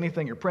check.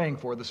 Anything you're praying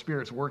for, the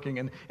Spirit's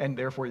working, and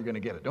therefore you're going to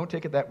get it. Don't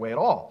take it that way at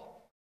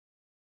all.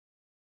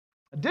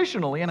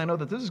 Additionally, and I know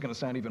that this is going to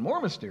sound even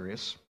more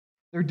mysterious,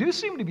 there do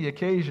seem to be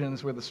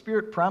occasions where the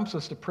Spirit prompts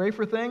us to pray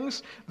for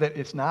things that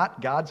it's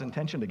not God's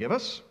intention to give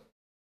us.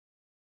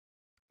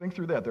 Think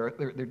through that.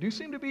 There do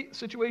seem to be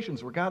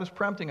situations where God is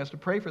prompting us to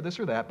pray for this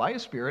or that by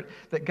His Spirit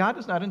that God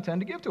does not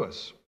intend to give to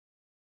us.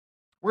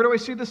 Where do I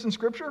see this in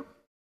Scripture?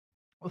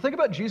 Well, think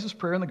about Jesus'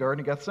 prayer in the Garden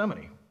of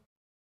Gethsemane.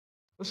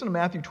 Listen to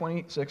Matthew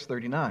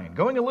 26:39.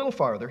 Going a little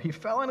farther, he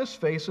fell on his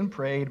face and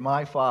prayed,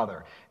 my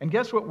Father. And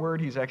guess what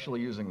word he's actually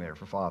using there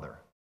for Father?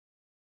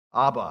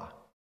 Abba.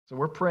 So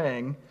we're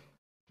praying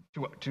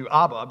to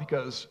Abba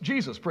because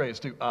Jesus prays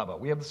to Abba.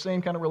 We have the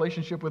same kind of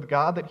relationship with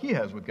God that he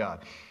has with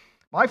God.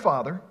 My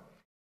Father,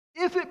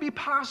 if it be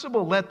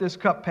possible, let this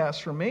cup pass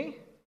from me.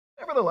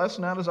 Nevertheless,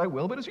 not as I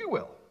will, but as you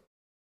will.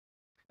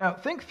 Now,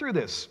 think through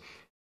this.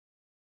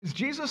 Is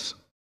Jesus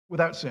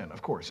without sin?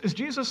 Of course. Is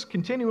Jesus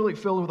continually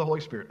filled with the Holy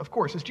Spirit? Of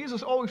course. Is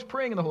Jesus always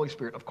praying in the Holy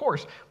Spirit? Of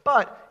course.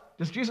 But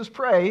does Jesus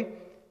pray,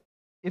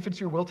 if it's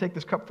your will, take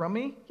this cup from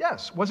me?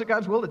 Yes. Was it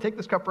God's will to take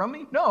this cup from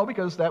me? No,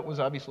 because that was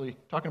obviously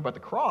talking about the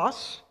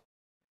cross.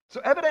 So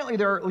evidently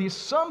there are at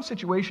least some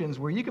situations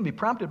where you can be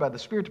prompted by the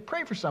Spirit to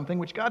pray for something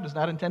which God does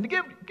not intend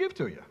to give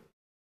to you.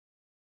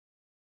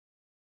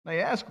 Now you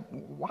ask,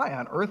 why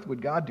on earth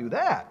would God do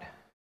that?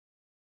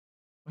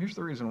 Well, here's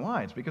the reason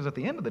why. It's because at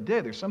the end of the day,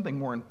 there's something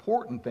more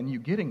important than you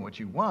getting what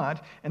you want,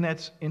 and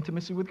that's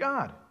intimacy with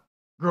God,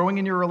 growing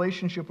in your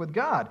relationship with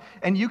God.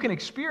 And you can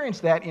experience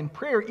that in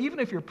prayer, even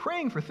if you're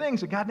praying for things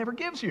that God never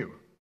gives you.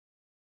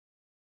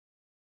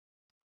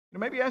 Now,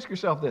 maybe ask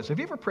yourself this. Have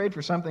you ever prayed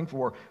for something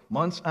for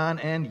months on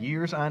end,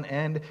 years on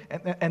end,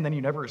 and then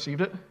you never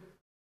received it?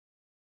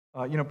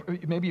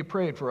 Maybe you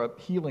prayed for a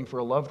healing for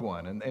a loved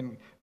one, and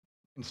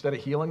instead of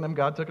healing them,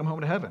 God took them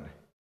home to heaven.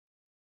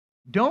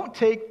 Don't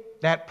take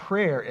that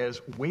prayer as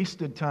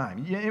wasted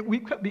time.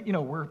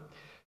 We're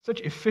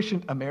such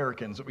efficient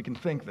Americans that we can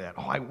think that,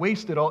 I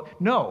wasted all.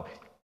 No,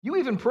 you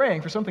even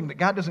praying for something that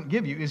God doesn't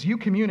give you is you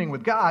communing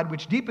with God,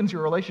 which deepens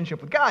your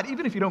relationship with God,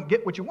 even if you don't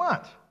get what you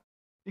want.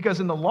 Because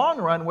in the long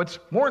run, what's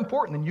more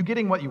important than you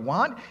getting what you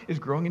want is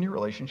growing in your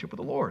relationship with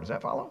the Lord. Does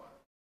that follow?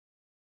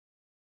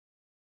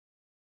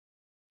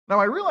 Now,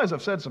 I realize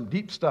I've said some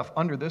deep stuff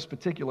under this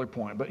particular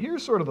point, but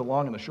here's sort of the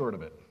long and the short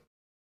of it.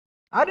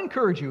 I'd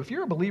encourage you, if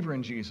you're a believer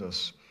in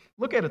Jesus,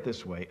 Look at it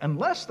this way.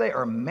 Unless they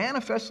are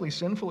manifestly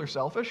sinful or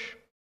selfish,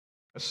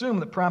 assume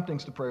that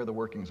promptings to pray are the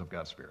workings of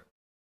God's Spirit.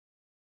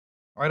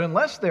 All right,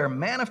 unless they're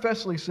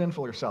manifestly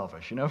sinful or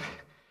selfish.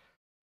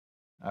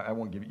 I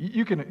won't give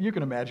you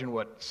can imagine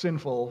what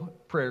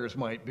sinful prayers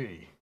might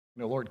be.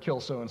 Lord, kill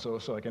so-and-so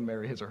so I can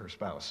marry his or her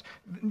spouse.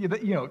 You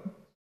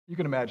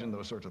can imagine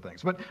those sorts of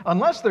things. But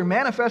unless they're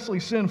manifestly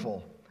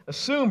sinful,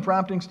 assume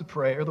promptings to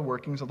pray are the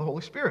workings of the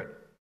Holy Spirit.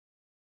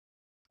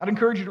 I'd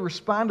encourage you to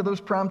respond to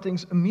those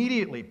promptings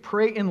immediately.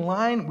 Pray in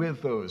line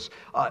with those.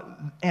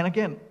 And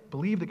again,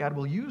 believe that God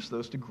will use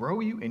those to grow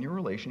you in your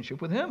relationship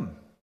with Him.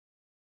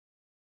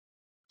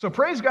 So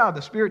praise God,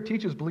 the Spirit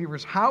teaches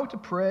believers how to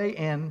pray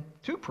and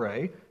to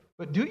pray,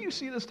 but do you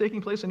see this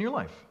taking place in your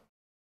life?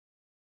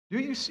 Do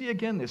you see,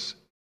 again, this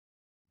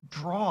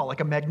draw, like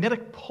a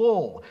magnetic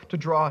pull to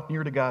draw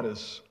near to God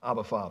as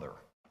Abba Father?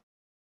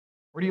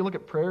 Or do you look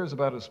at prayer as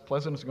about as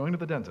pleasant as going to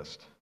the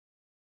dentist?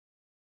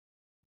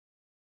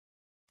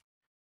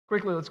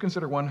 Quickly, let's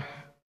consider one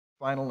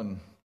final and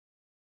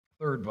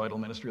third vital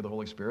ministry of the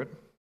Holy Spirit.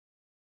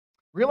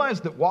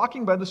 Realize that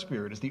walking by the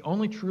Spirit is the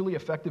only truly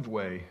effective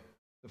way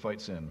to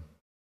fight sin.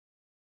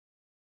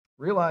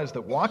 Realize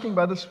that walking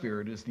by the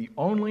Spirit is the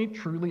only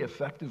truly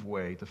effective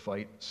way to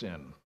fight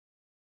sin.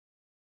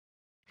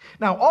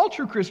 Now, all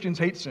true Christians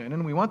hate sin,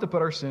 and we want to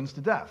put our sins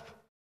to death.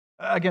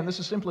 Again, this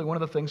is simply one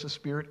of the things the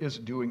Spirit is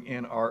doing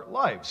in our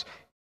lives.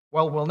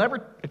 While we'll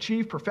never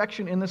achieve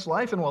perfection in this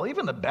life, and while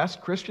even the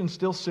best Christians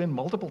still sin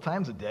multiple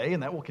times a day,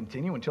 and that will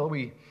continue until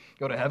we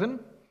go to heaven,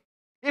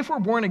 if we're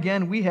born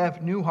again, we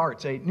have new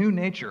hearts, a new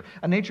nature,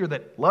 a nature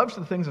that loves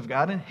the things of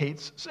God and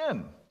hates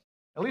sin,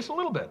 at least a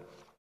little bit.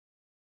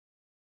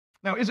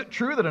 Now, is it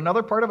true that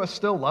another part of us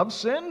still loves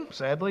sin?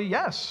 Sadly,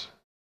 yes.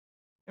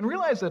 And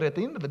realize that at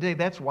the end of the day,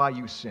 that's why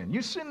you sin.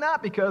 You sin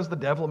not because the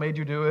devil made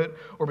you do it,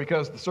 or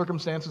because the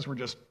circumstances were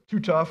just too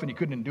tough and you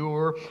couldn't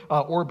endure,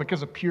 or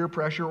because of peer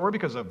pressure, or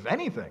because of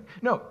anything.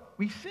 No,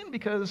 we sin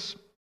because,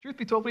 truth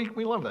be told,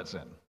 we love that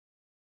sin.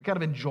 We kind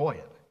of enjoy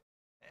it.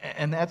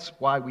 And that's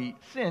why we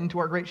sin to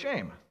our great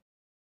shame.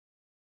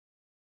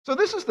 So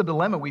this is the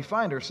dilemma we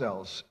find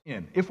ourselves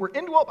in. If we're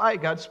indwelt by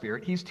God's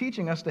Spirit, He's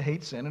teaching us to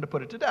hate sin and to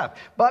put it to death.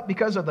 But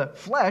because of the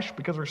flesh,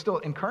 because we're still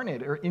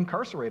incarnated or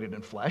incarcerated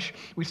in flesh,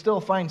 we still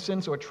find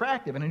sin so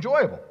attractive and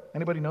enjoyable.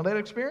 Anybody know that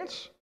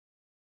experience?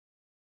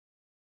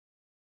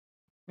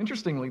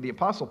 Interestingly, the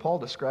Apostle Paul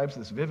describes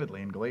this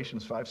vividly in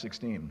Galatians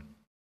 5:16.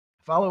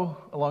 Follow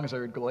along as I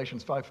read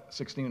Galatians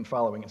 5:16 and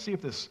following, and see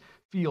if this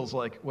feels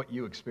like what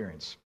you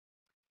experience.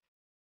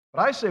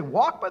 But I say,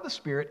 walk by the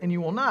Spirit, and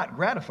you will not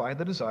gratify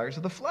the desires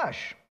of the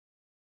flesh.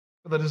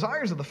 For the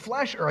desires of the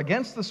flesh are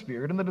against the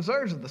Spirit, and the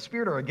desires of the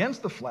Spirit are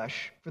against the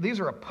flesh, for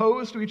these are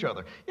opposed to each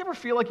other. You ever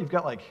feel like you've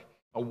got like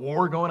a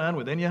war going on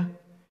within you?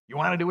 You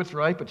want to do what's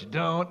right, but you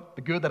don't.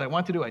 The good that I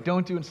want to do, I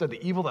don't do. Instead,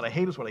 the evil that I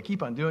hate is what I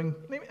keep on doing.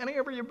 Any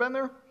ever you've been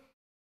there?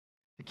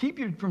 To keep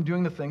you from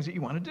doing the things that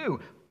you want to do.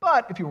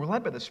 But if you were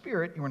led by the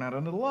Spirit, you were not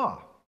under the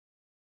law.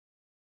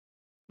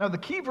 Now, the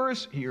key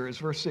verse here is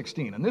verse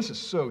 16, and this is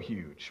so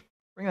huge.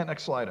 Bring that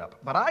next slide up.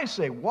 But I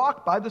say,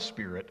 walk by the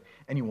Spirit,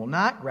 and you will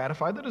not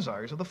gratify the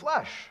desires of the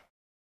flesh.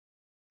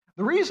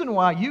 The reason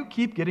why you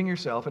keep getting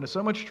yourself into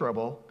so much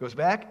trouble goes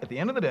back, at the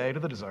end of the day, to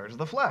the desires of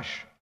the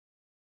flesh.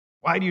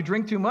 Why do you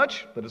drink too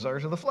much? The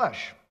desires of the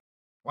flesh.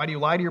 Why do you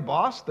lie to your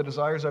boss? The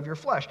desires of your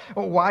flesh.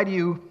 Or why do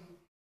you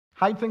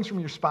hide things from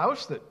your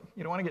spouse that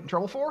you don't want to get in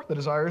trouble for? The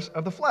desires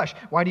of the flesh.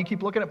 Why do you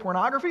keep looking at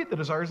pornography? The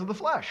desires of the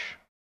flesh.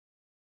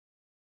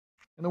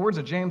 In the words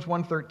of James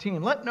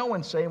 1:13, let no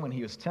one say when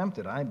he is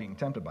tempted, I am being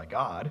tempted by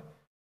God.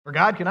 For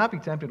God cannot be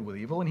tempted with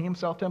evil, and He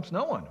Himself tempts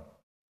no one.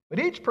 But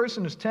each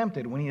person is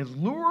tempted when he is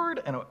lured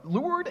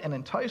and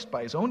enticed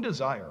by his own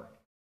desire.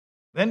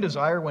 Then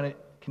desire, when it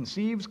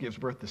conceives, gives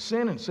birth to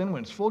sin, and sin,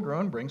 when it's full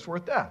grown, brings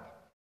forth death.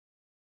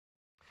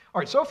 All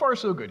right, so far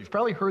so good. You've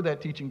probably heard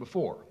that teaching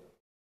before.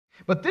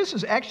 But this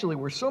is actually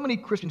where so many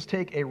Christians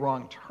take a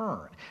wrong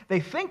turn. They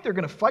think they're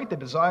going to fight the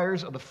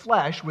desires of the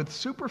flesh with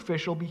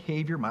superficial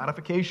behavior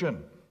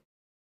modification.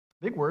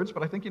 Big words,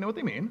 but I think you know what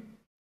they mean.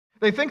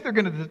 They think they're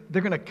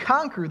going to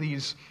conquer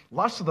these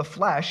lusts of the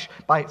flesh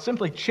by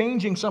simply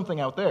changing something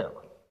out there.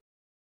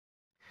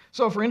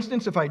 So, for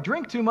instance, if I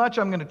drink too much,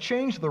 I'm going to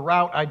change the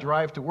route I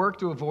drive to work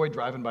to avoid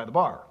driving by the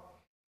bar.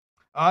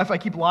 If I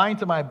keep lying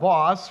to my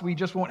boss, we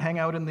just won't hang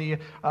out in the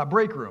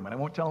break room, and I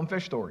won't tell him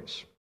fish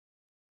stories.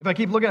 If I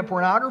keep looking at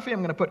pornography, I'm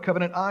going to put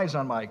covenant eyes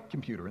on my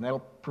computer, and that'll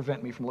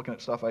prevent me from looking at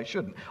stuff I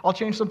shouldn't. I'll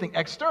change something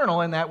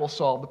external, and that will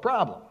solve the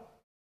problem.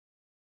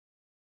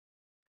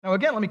 Now,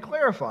 again, let me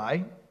clarify.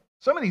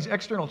 Some of these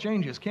external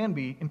changes can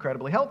be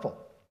incredibly helpful.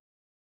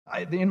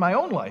 In my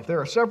own life, there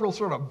are several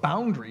sort of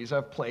boundaries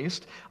I've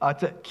placed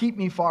to keep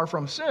me far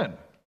from sin.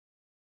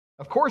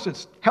 Of course,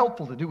 it's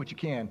helpful to do what you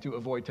can to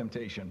avoid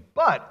temptation,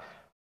 but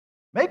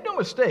make no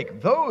mistake,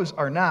 those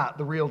are not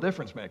the real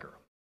difference maker.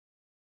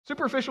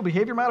 Superficial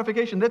behavior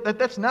modification,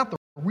 that's not the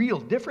real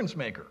difference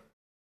maker,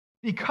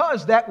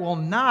 because that will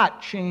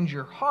not change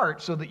your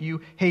heart so that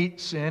you hate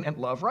sin and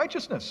love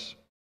righteousness.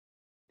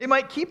 It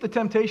might keep the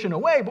temptation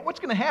away, but what's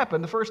going to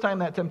happen the first time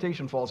that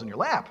temptation falls in your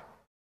lap?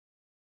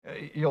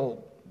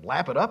 You'll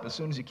lap it up as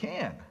soon as you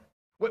can.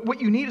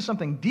 What you need is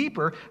something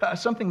deeper,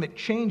 something that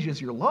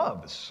changes your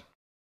loves.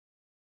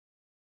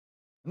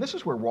 And this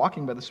is where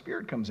walking by the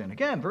Spirit comes in.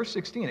 Again, verse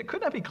 16, it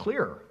could not be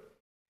clearer.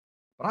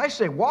 But I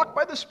say, walk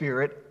by the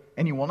Spirit,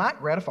 and you will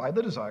not gratify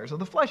the desires of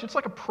the flesh. It's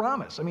like a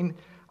promise. I mean,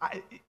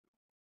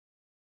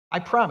 I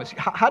promise you.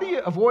 How do you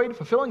avoid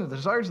fulfilling the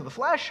desires of the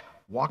flesh?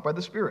 Walk by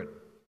the Spirit.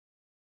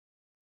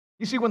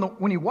 You see,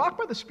 when you walk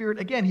by the Spirit,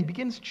 again, He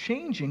begins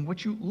changing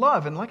what you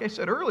love. And like I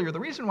said earlier, the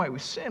reason why we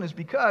sin is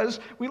because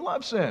we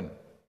love sin.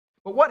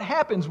 But what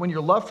happens when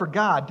your love for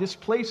God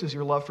displaces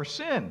your love for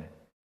sin?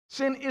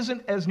 Sin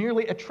isn't as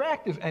nearly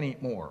attractive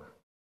anymore.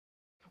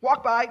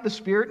 Walk by the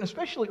Spirit, and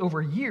especially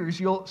over years,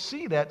 you'll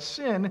see that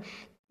sin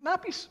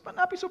not be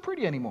so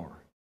pretty anymore.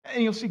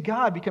 And you'll see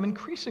God become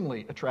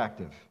increasingly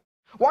attractive.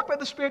 Walk by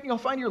the Spirit, and you'll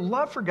find your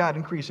love for God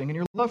increasing and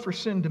your love for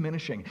sin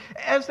diminishing.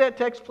 As that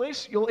takes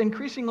place, you'll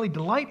increasingly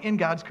delight in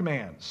God's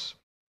commands.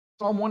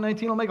 Psalm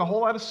 119 will make a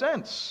whole lot of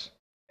sense.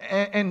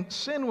 And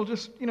sin will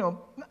just,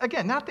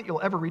 again, not that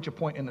you'll ever reach a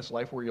point in this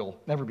life where you'll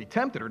never be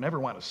tempted or never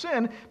want to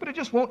sin, but it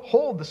just won't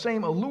hold the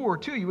same allure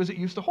to you as it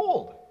used to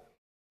hold.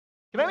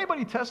 Can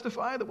anybody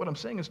testify that what I'm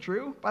saying is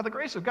true? By the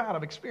grace of God,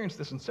 I've experienced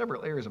this in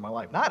several areas of my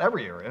life. Not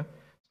every area.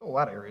 There's a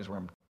lot of areas where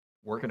I'm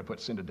working to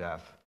put sin to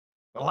death.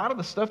 But a lot of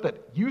the stuff that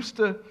used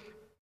to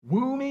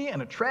woo me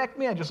and attract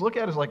me, I just look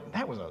at it as like,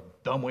 that was a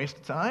dumb waste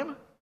of time.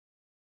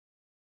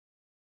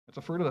 It's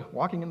a fruit of the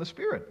walking in the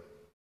Spirit.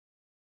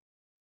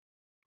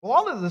 Well,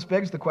 all of this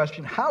begs the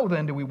question, how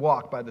then do we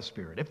walk by the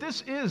Spirit? If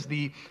this is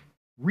the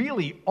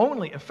really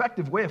only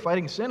effective way of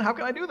fighting sin, how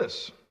can I do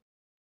this?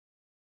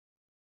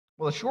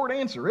 Well, the short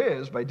answer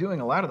is by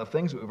doing a lot of the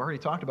things that we've already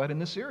talked about in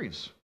this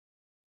series.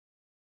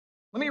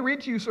 Let me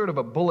read to you sort of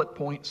a bullet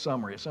point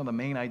summary of some of the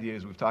main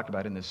ideas we've talked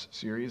about in this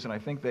series, and I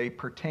think they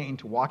pertain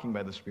to walking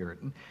by the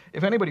Spirit. And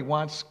if anybody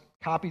wants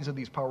copies of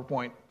these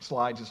PowerPoint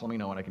slides, just let me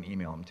know and I can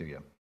email them to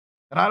you.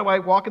 And how do I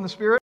walk in the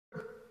Spirit?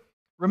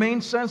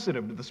 Remain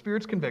sensitive to the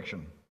Spirit's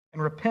conviction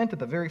and repent at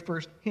the very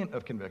first hint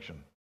of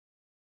conviction.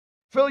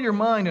 Fill your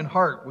mind and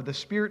heart with the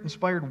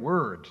Spirit-inspired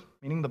Word,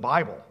 meaning the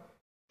Bible,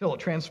 till it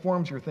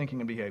transforms your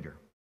thinking and behavior.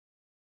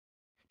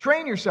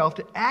 Train yourself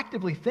to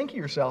actively think of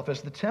yourself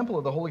as the temple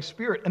of the Holy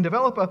Spirit and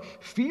develop a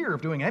fear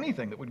of doing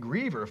anything that would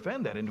grieve or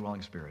offend that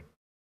indwelling Spirit.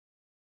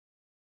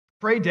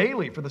 Pray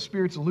daily for the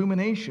Spirit's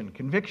illumination,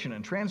 conviction,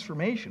 and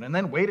transformation, and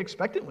then wait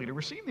expectantly to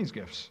receive these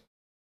gifts.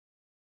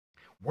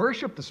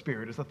 Worship the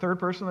Spirit as the third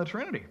person of the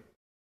Trinity.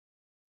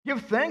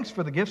 Give thanks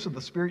for the gifts of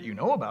the Spirit you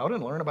know about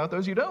and learn about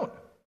those you don't.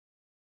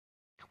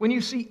 When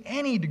you see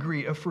any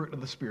degree of fruit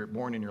of the Spirit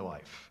born in your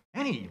life,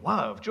 any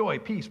love, joy,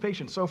 peace,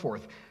 patience, so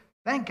forth,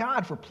 thank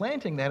God for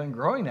planting that and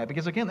growing that,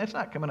 because again, that's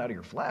not coming out of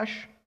your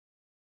flesh.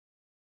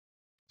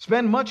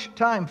 Spend much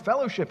time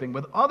fellowshipping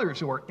with others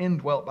who are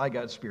indwelt by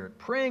God's Spirit,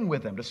 praying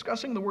with them,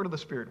 discussing the word of the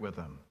Spirit with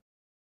them.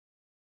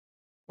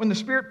 When the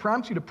Spirit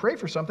prompts you to pray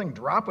for something,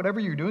 drop whatever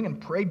you're doing and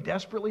pray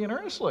desperately and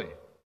earnestly.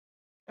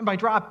 And by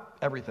drop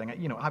everything,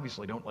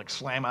 obviously don't like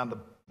slam on the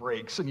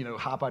brakes and,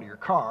 hop out of your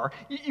car.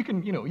 You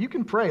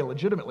can pray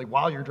legitimately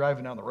while you're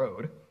driving down the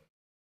road.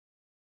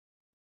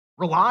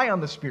 Rely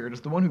on the Spirit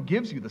as the one who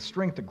gives you the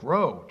strength to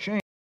grow,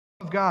 change,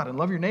 love God, and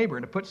love your neighbor,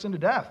 and to put sin to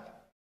death.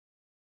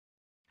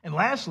 And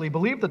lastly,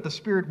 believe that the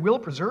Spirit will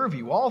preserve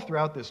you all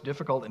throughout this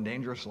difficult and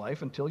dangerous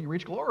life until you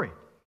reach glory.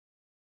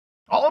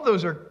 All of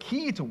those are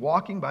key to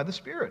walking by the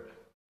Spirit.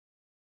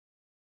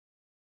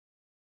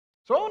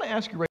 So I want to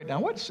ask you right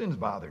now, what sin's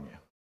bothering you?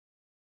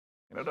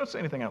 Don't say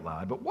anything out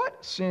loud, but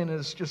what sin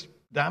is just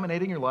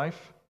dominating your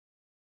life?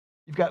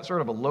 You've got sort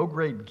of a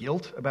low-grade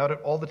guilt about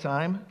it all the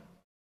time.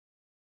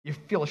 You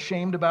feel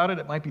ashamed about it.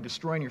 It might be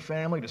destroying your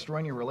family,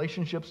 destroying your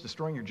relationships,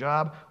 destroying your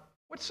job.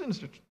 What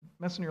sin's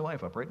messing your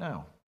life up right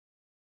now?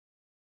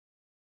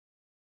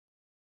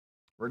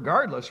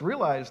 Regardless,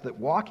 realize that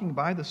walking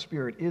by the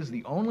Spirit is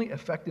the only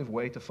effective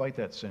way to fight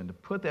that sin, to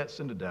put that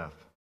sin to death.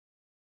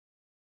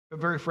 But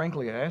very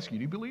frankly, I ask you,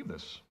 do you believe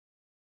this?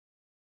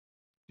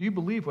 Do you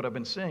believe what I've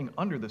been saying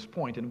under this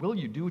point, and will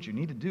you do what you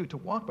need to do to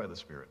walk by the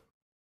Spirit?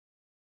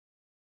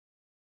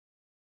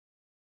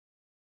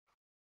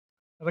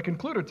 As I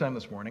conclude our time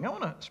this morning, I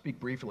want to speak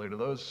briefly to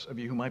those of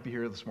you who might be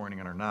here this morning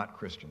and are not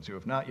Christians, who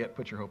have not yet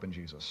put your hope in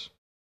Jesus.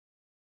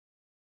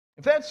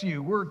 If that's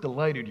you, we're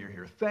delighted you're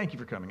here. Thank you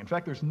for coming. In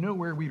fact, there's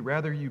nowhere we'd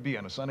rather you be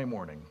on a Sunday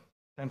morning,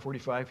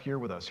 10:45 here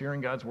with us,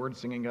 hearing God's word,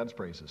 singing God's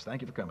praises.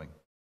 Thank you for coming.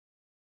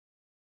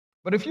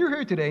 But if you're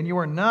here today and you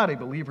are not a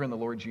believer in the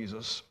Lord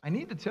Jesus, I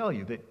need to tell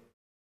you that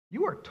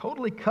you are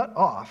totally cut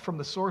off from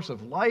the source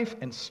of life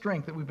and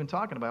strength that we've been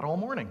talking about all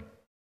morning.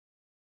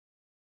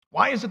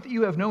 Why is it that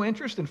you have no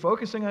interest in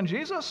focusing on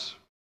Jesus?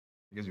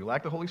 Because you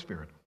lack the Holy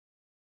Spirit.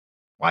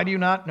 Why do you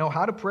not know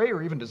how to pray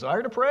or even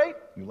desire to pray?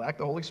 You lack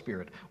the Holy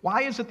Spirit.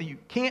 Why is it that you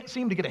can't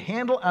seem to get a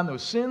handle on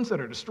those sins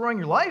that are destroying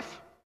your life?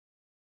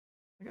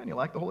 Again, you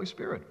lack the Holy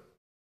Spirit.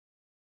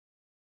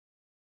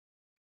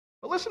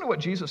 But listen to what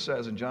Jesus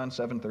says in John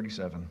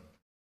 7:37.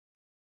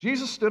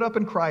 Jesus stood up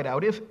and cried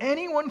out, "If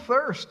anyone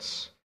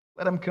thirsts,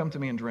 let him come to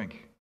me and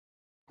drink.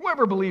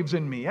 Whoever believes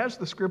in me, as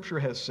the scripture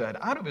has said,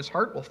 out of his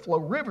heart will flow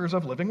rivers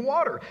of living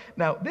water.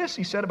 Now, this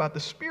he said about the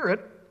Spirit,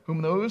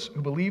 whom those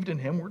who believed in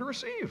him were to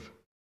receive.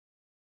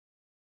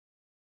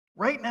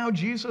 Right now,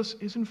 Jesus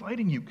is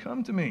inviting you.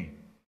 Come to me.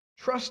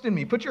 Trust in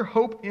me. Put your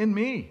hope in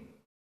me.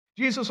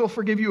 Jesus will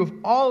forgive you of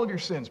all of your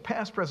sins,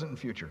 past, present, and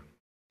future.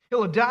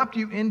 He'll adopt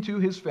you into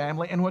his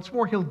family, and what's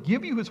more, he'll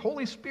give you his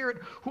Holy Spirit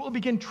who will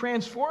begin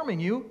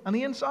transforming you on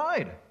the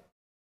inside.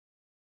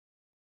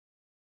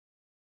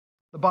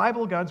 The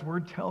Bible, God's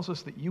Word, tells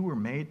us that you were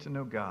made to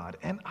know God,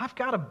 and I've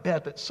got to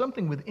bet that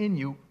something within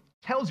you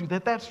tells you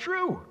that that's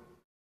true.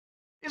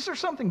 Is there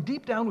something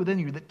deep down within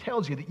you that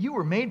tells you that you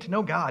were made to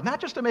know God, not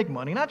just to make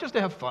money, not just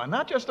to have fun,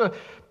 not just to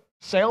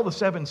sail the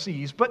seven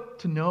seas, but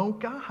to know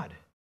God?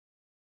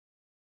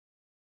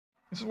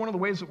 This is one of the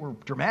ways that we're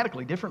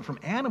dramatically different from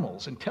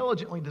animals,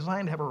 intelligently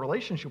designed to have a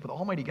relationship with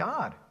Almighty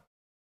God.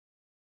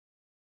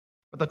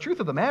 But the truth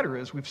of the matter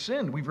is we've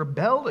sinned, we've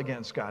rebelled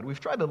against God, we've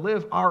tried to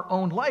live our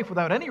own life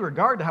without any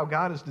regard to how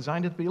God has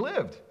designed it to be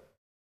lived.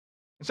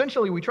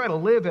 Essentially, we try to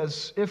live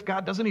as if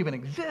God doesn't even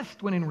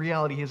exist, when in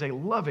reality he is a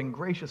loving,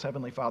 gracious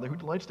Heavenly Father who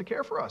delights to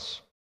care for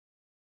us.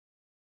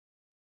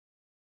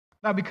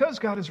 Now, because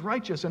God is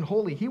righteous and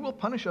holy, he will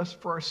punish us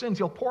for our sins.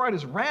 He'll pour out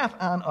his wrath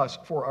on us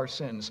for our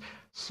sins,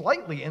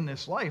 slightly in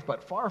this life,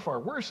 but far,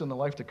 far worse in the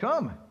life to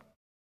come.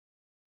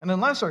 And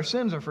unless our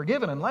sins are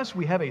forgiven, unless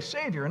we have a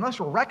Savior, unless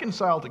we're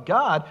reconciled to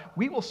God,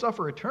 we will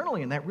suffer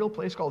eternally in that real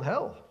place called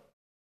hell.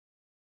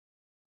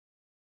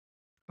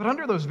 But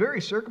under those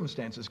very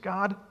circumstances,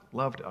 God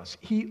loved us.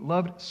 He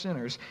loved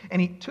sinners, and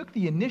he took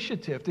the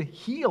initiative to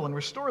heal and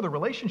restore the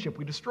relationship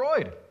we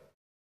destroyed.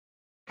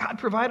 God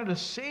provided a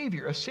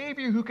Savior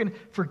who can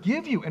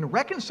forgive you and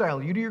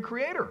reconcile you to your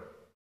Creator.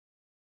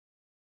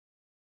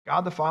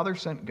 God the Father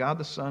sent God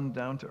the Son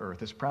down to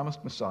earth, his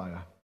promised Messiah.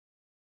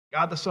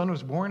 God the Son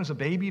was born as a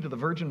baby to the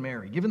Virgin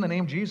Mary, given the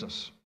name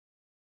Jesus.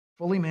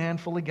 Fully man,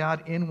 fully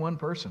God in one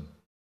person.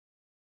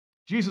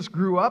 Jesus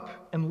grew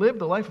up and lived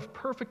the life of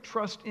perfect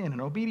trust in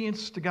and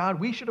obedience to God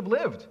we should have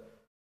lived.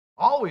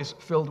 Always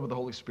filled with the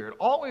Holy Spirit,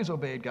 always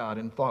obeyed God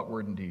in thought,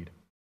 word, and deed.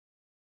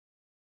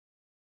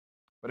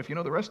 But if you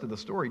know the rest of the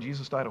story,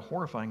 Jesus died a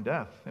horrifying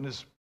death in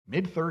his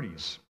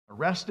mid-30s,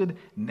 arrested,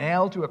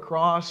 nailed to a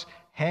cross,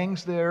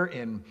 hangs there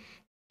in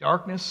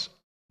darkness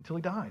until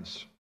he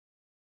dies.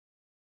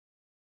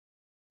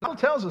 The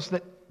Bible tells us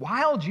that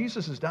while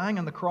Jesus is dying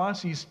on the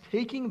cross, he's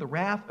taking the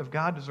wrath of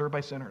God deserved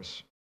by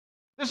sinners.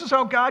 This is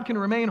how God can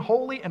remain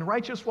holy and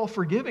righteous while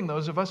forgiving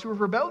those of us who have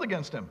rebelled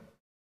against him.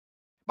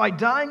 By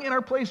dying in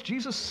our place,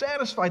 Jesus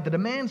satisfied the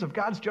demands of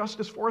God's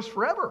justice for us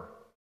forever.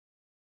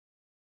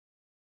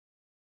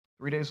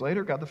 3 days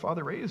later, God the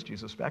Father raised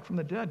Jesus back from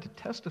the dead to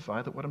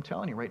testify that what I'm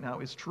telling you right now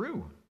is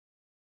true.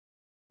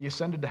 He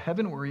ascended to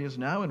heaven where he is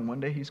now, and one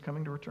day he's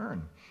coming to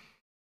return.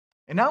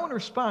 And now in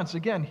response,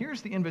 again,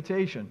 here's the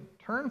invitation.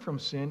 Turn from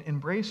sin,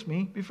 embrace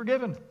me, be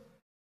forgiven.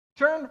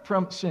 Turn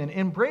from sin,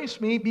 embrace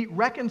me, be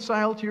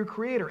reconciled to your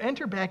Creator.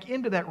 Enter back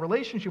into that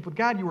relationship with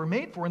God you were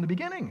made for in the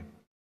beginning.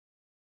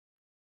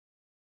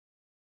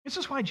 This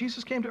is why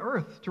Jesus came to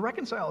earth, to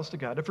reconcile us to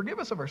God, to forgive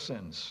us of our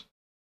sins.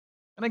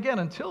 And again,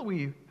 until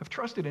we have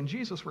trusted in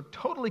Jesus, we're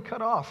totally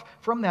cut off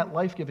from that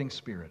life-giving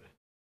Spirit,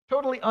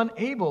 totally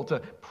unable to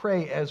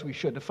pray as we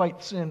should, to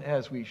fight sin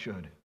as we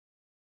should.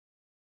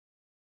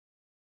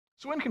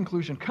 So in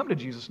conclusion, come to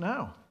Jesus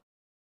now.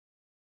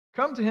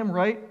 Come to him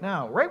right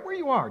now, right where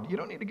you are. You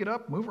don't need to get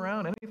up, move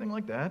around, anything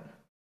like that.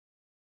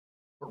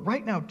 But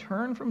right now,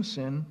 turn from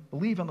sin,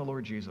 believe on the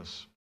Lord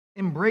Jesus.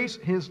 Embrace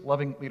his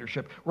loving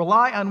leadership.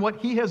 Rely on what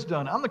he has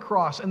done on the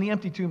cross and the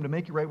empty tomb to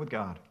make you right with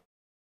God.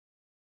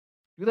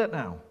 Do that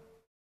now.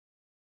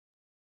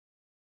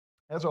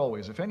 As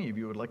always, if any of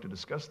you would like to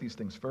discuss these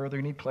things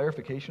further, need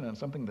clarification on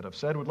something that I've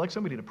said, would like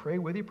somebody to pray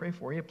with you, pray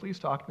for you, please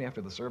talk to me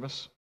after the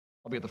service.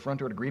 I'll be at the front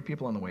door to greet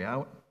people on the way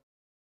out.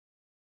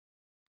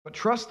 But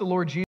trust the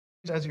Lord Jesus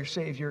as your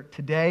Savior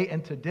today,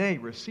 and today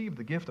receive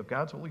the gift of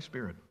God's Holy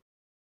Spirit.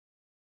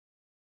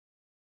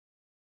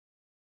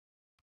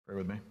 Pray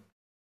with me.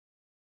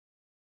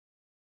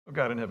 Oh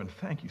God in heaven,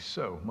 thank you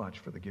so much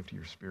for the gift of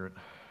your Spirit.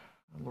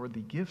 Lord,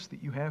 the gifts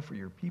that you have for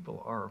your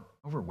people are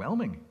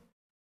overwhelming.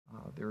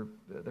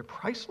 They're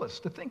priceless.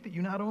 To think that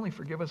you not only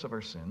forgive us of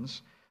our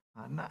sins,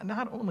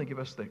 not only give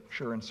us the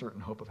sure and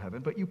certain hope of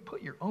heaven, but you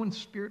put your own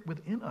Spirit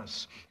within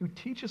us, who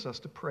teaches us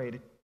to pray,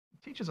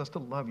 teaches us to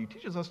love you,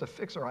 teaches us to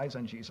fix our eyes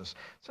on Jesus.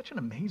 Such an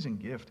amazing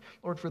gift.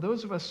 Lord, for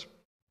those of us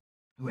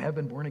who have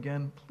been born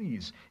again,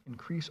 please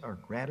increase our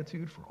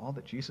gratitude for all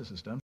that Jesus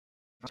has done.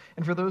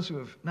 And for those who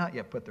have not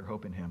yet put their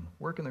hope in him,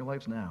 work in their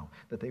lives now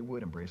that they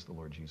would embrace the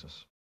Lord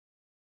Jesus.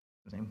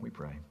 In his name we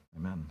pray.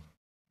 Amen.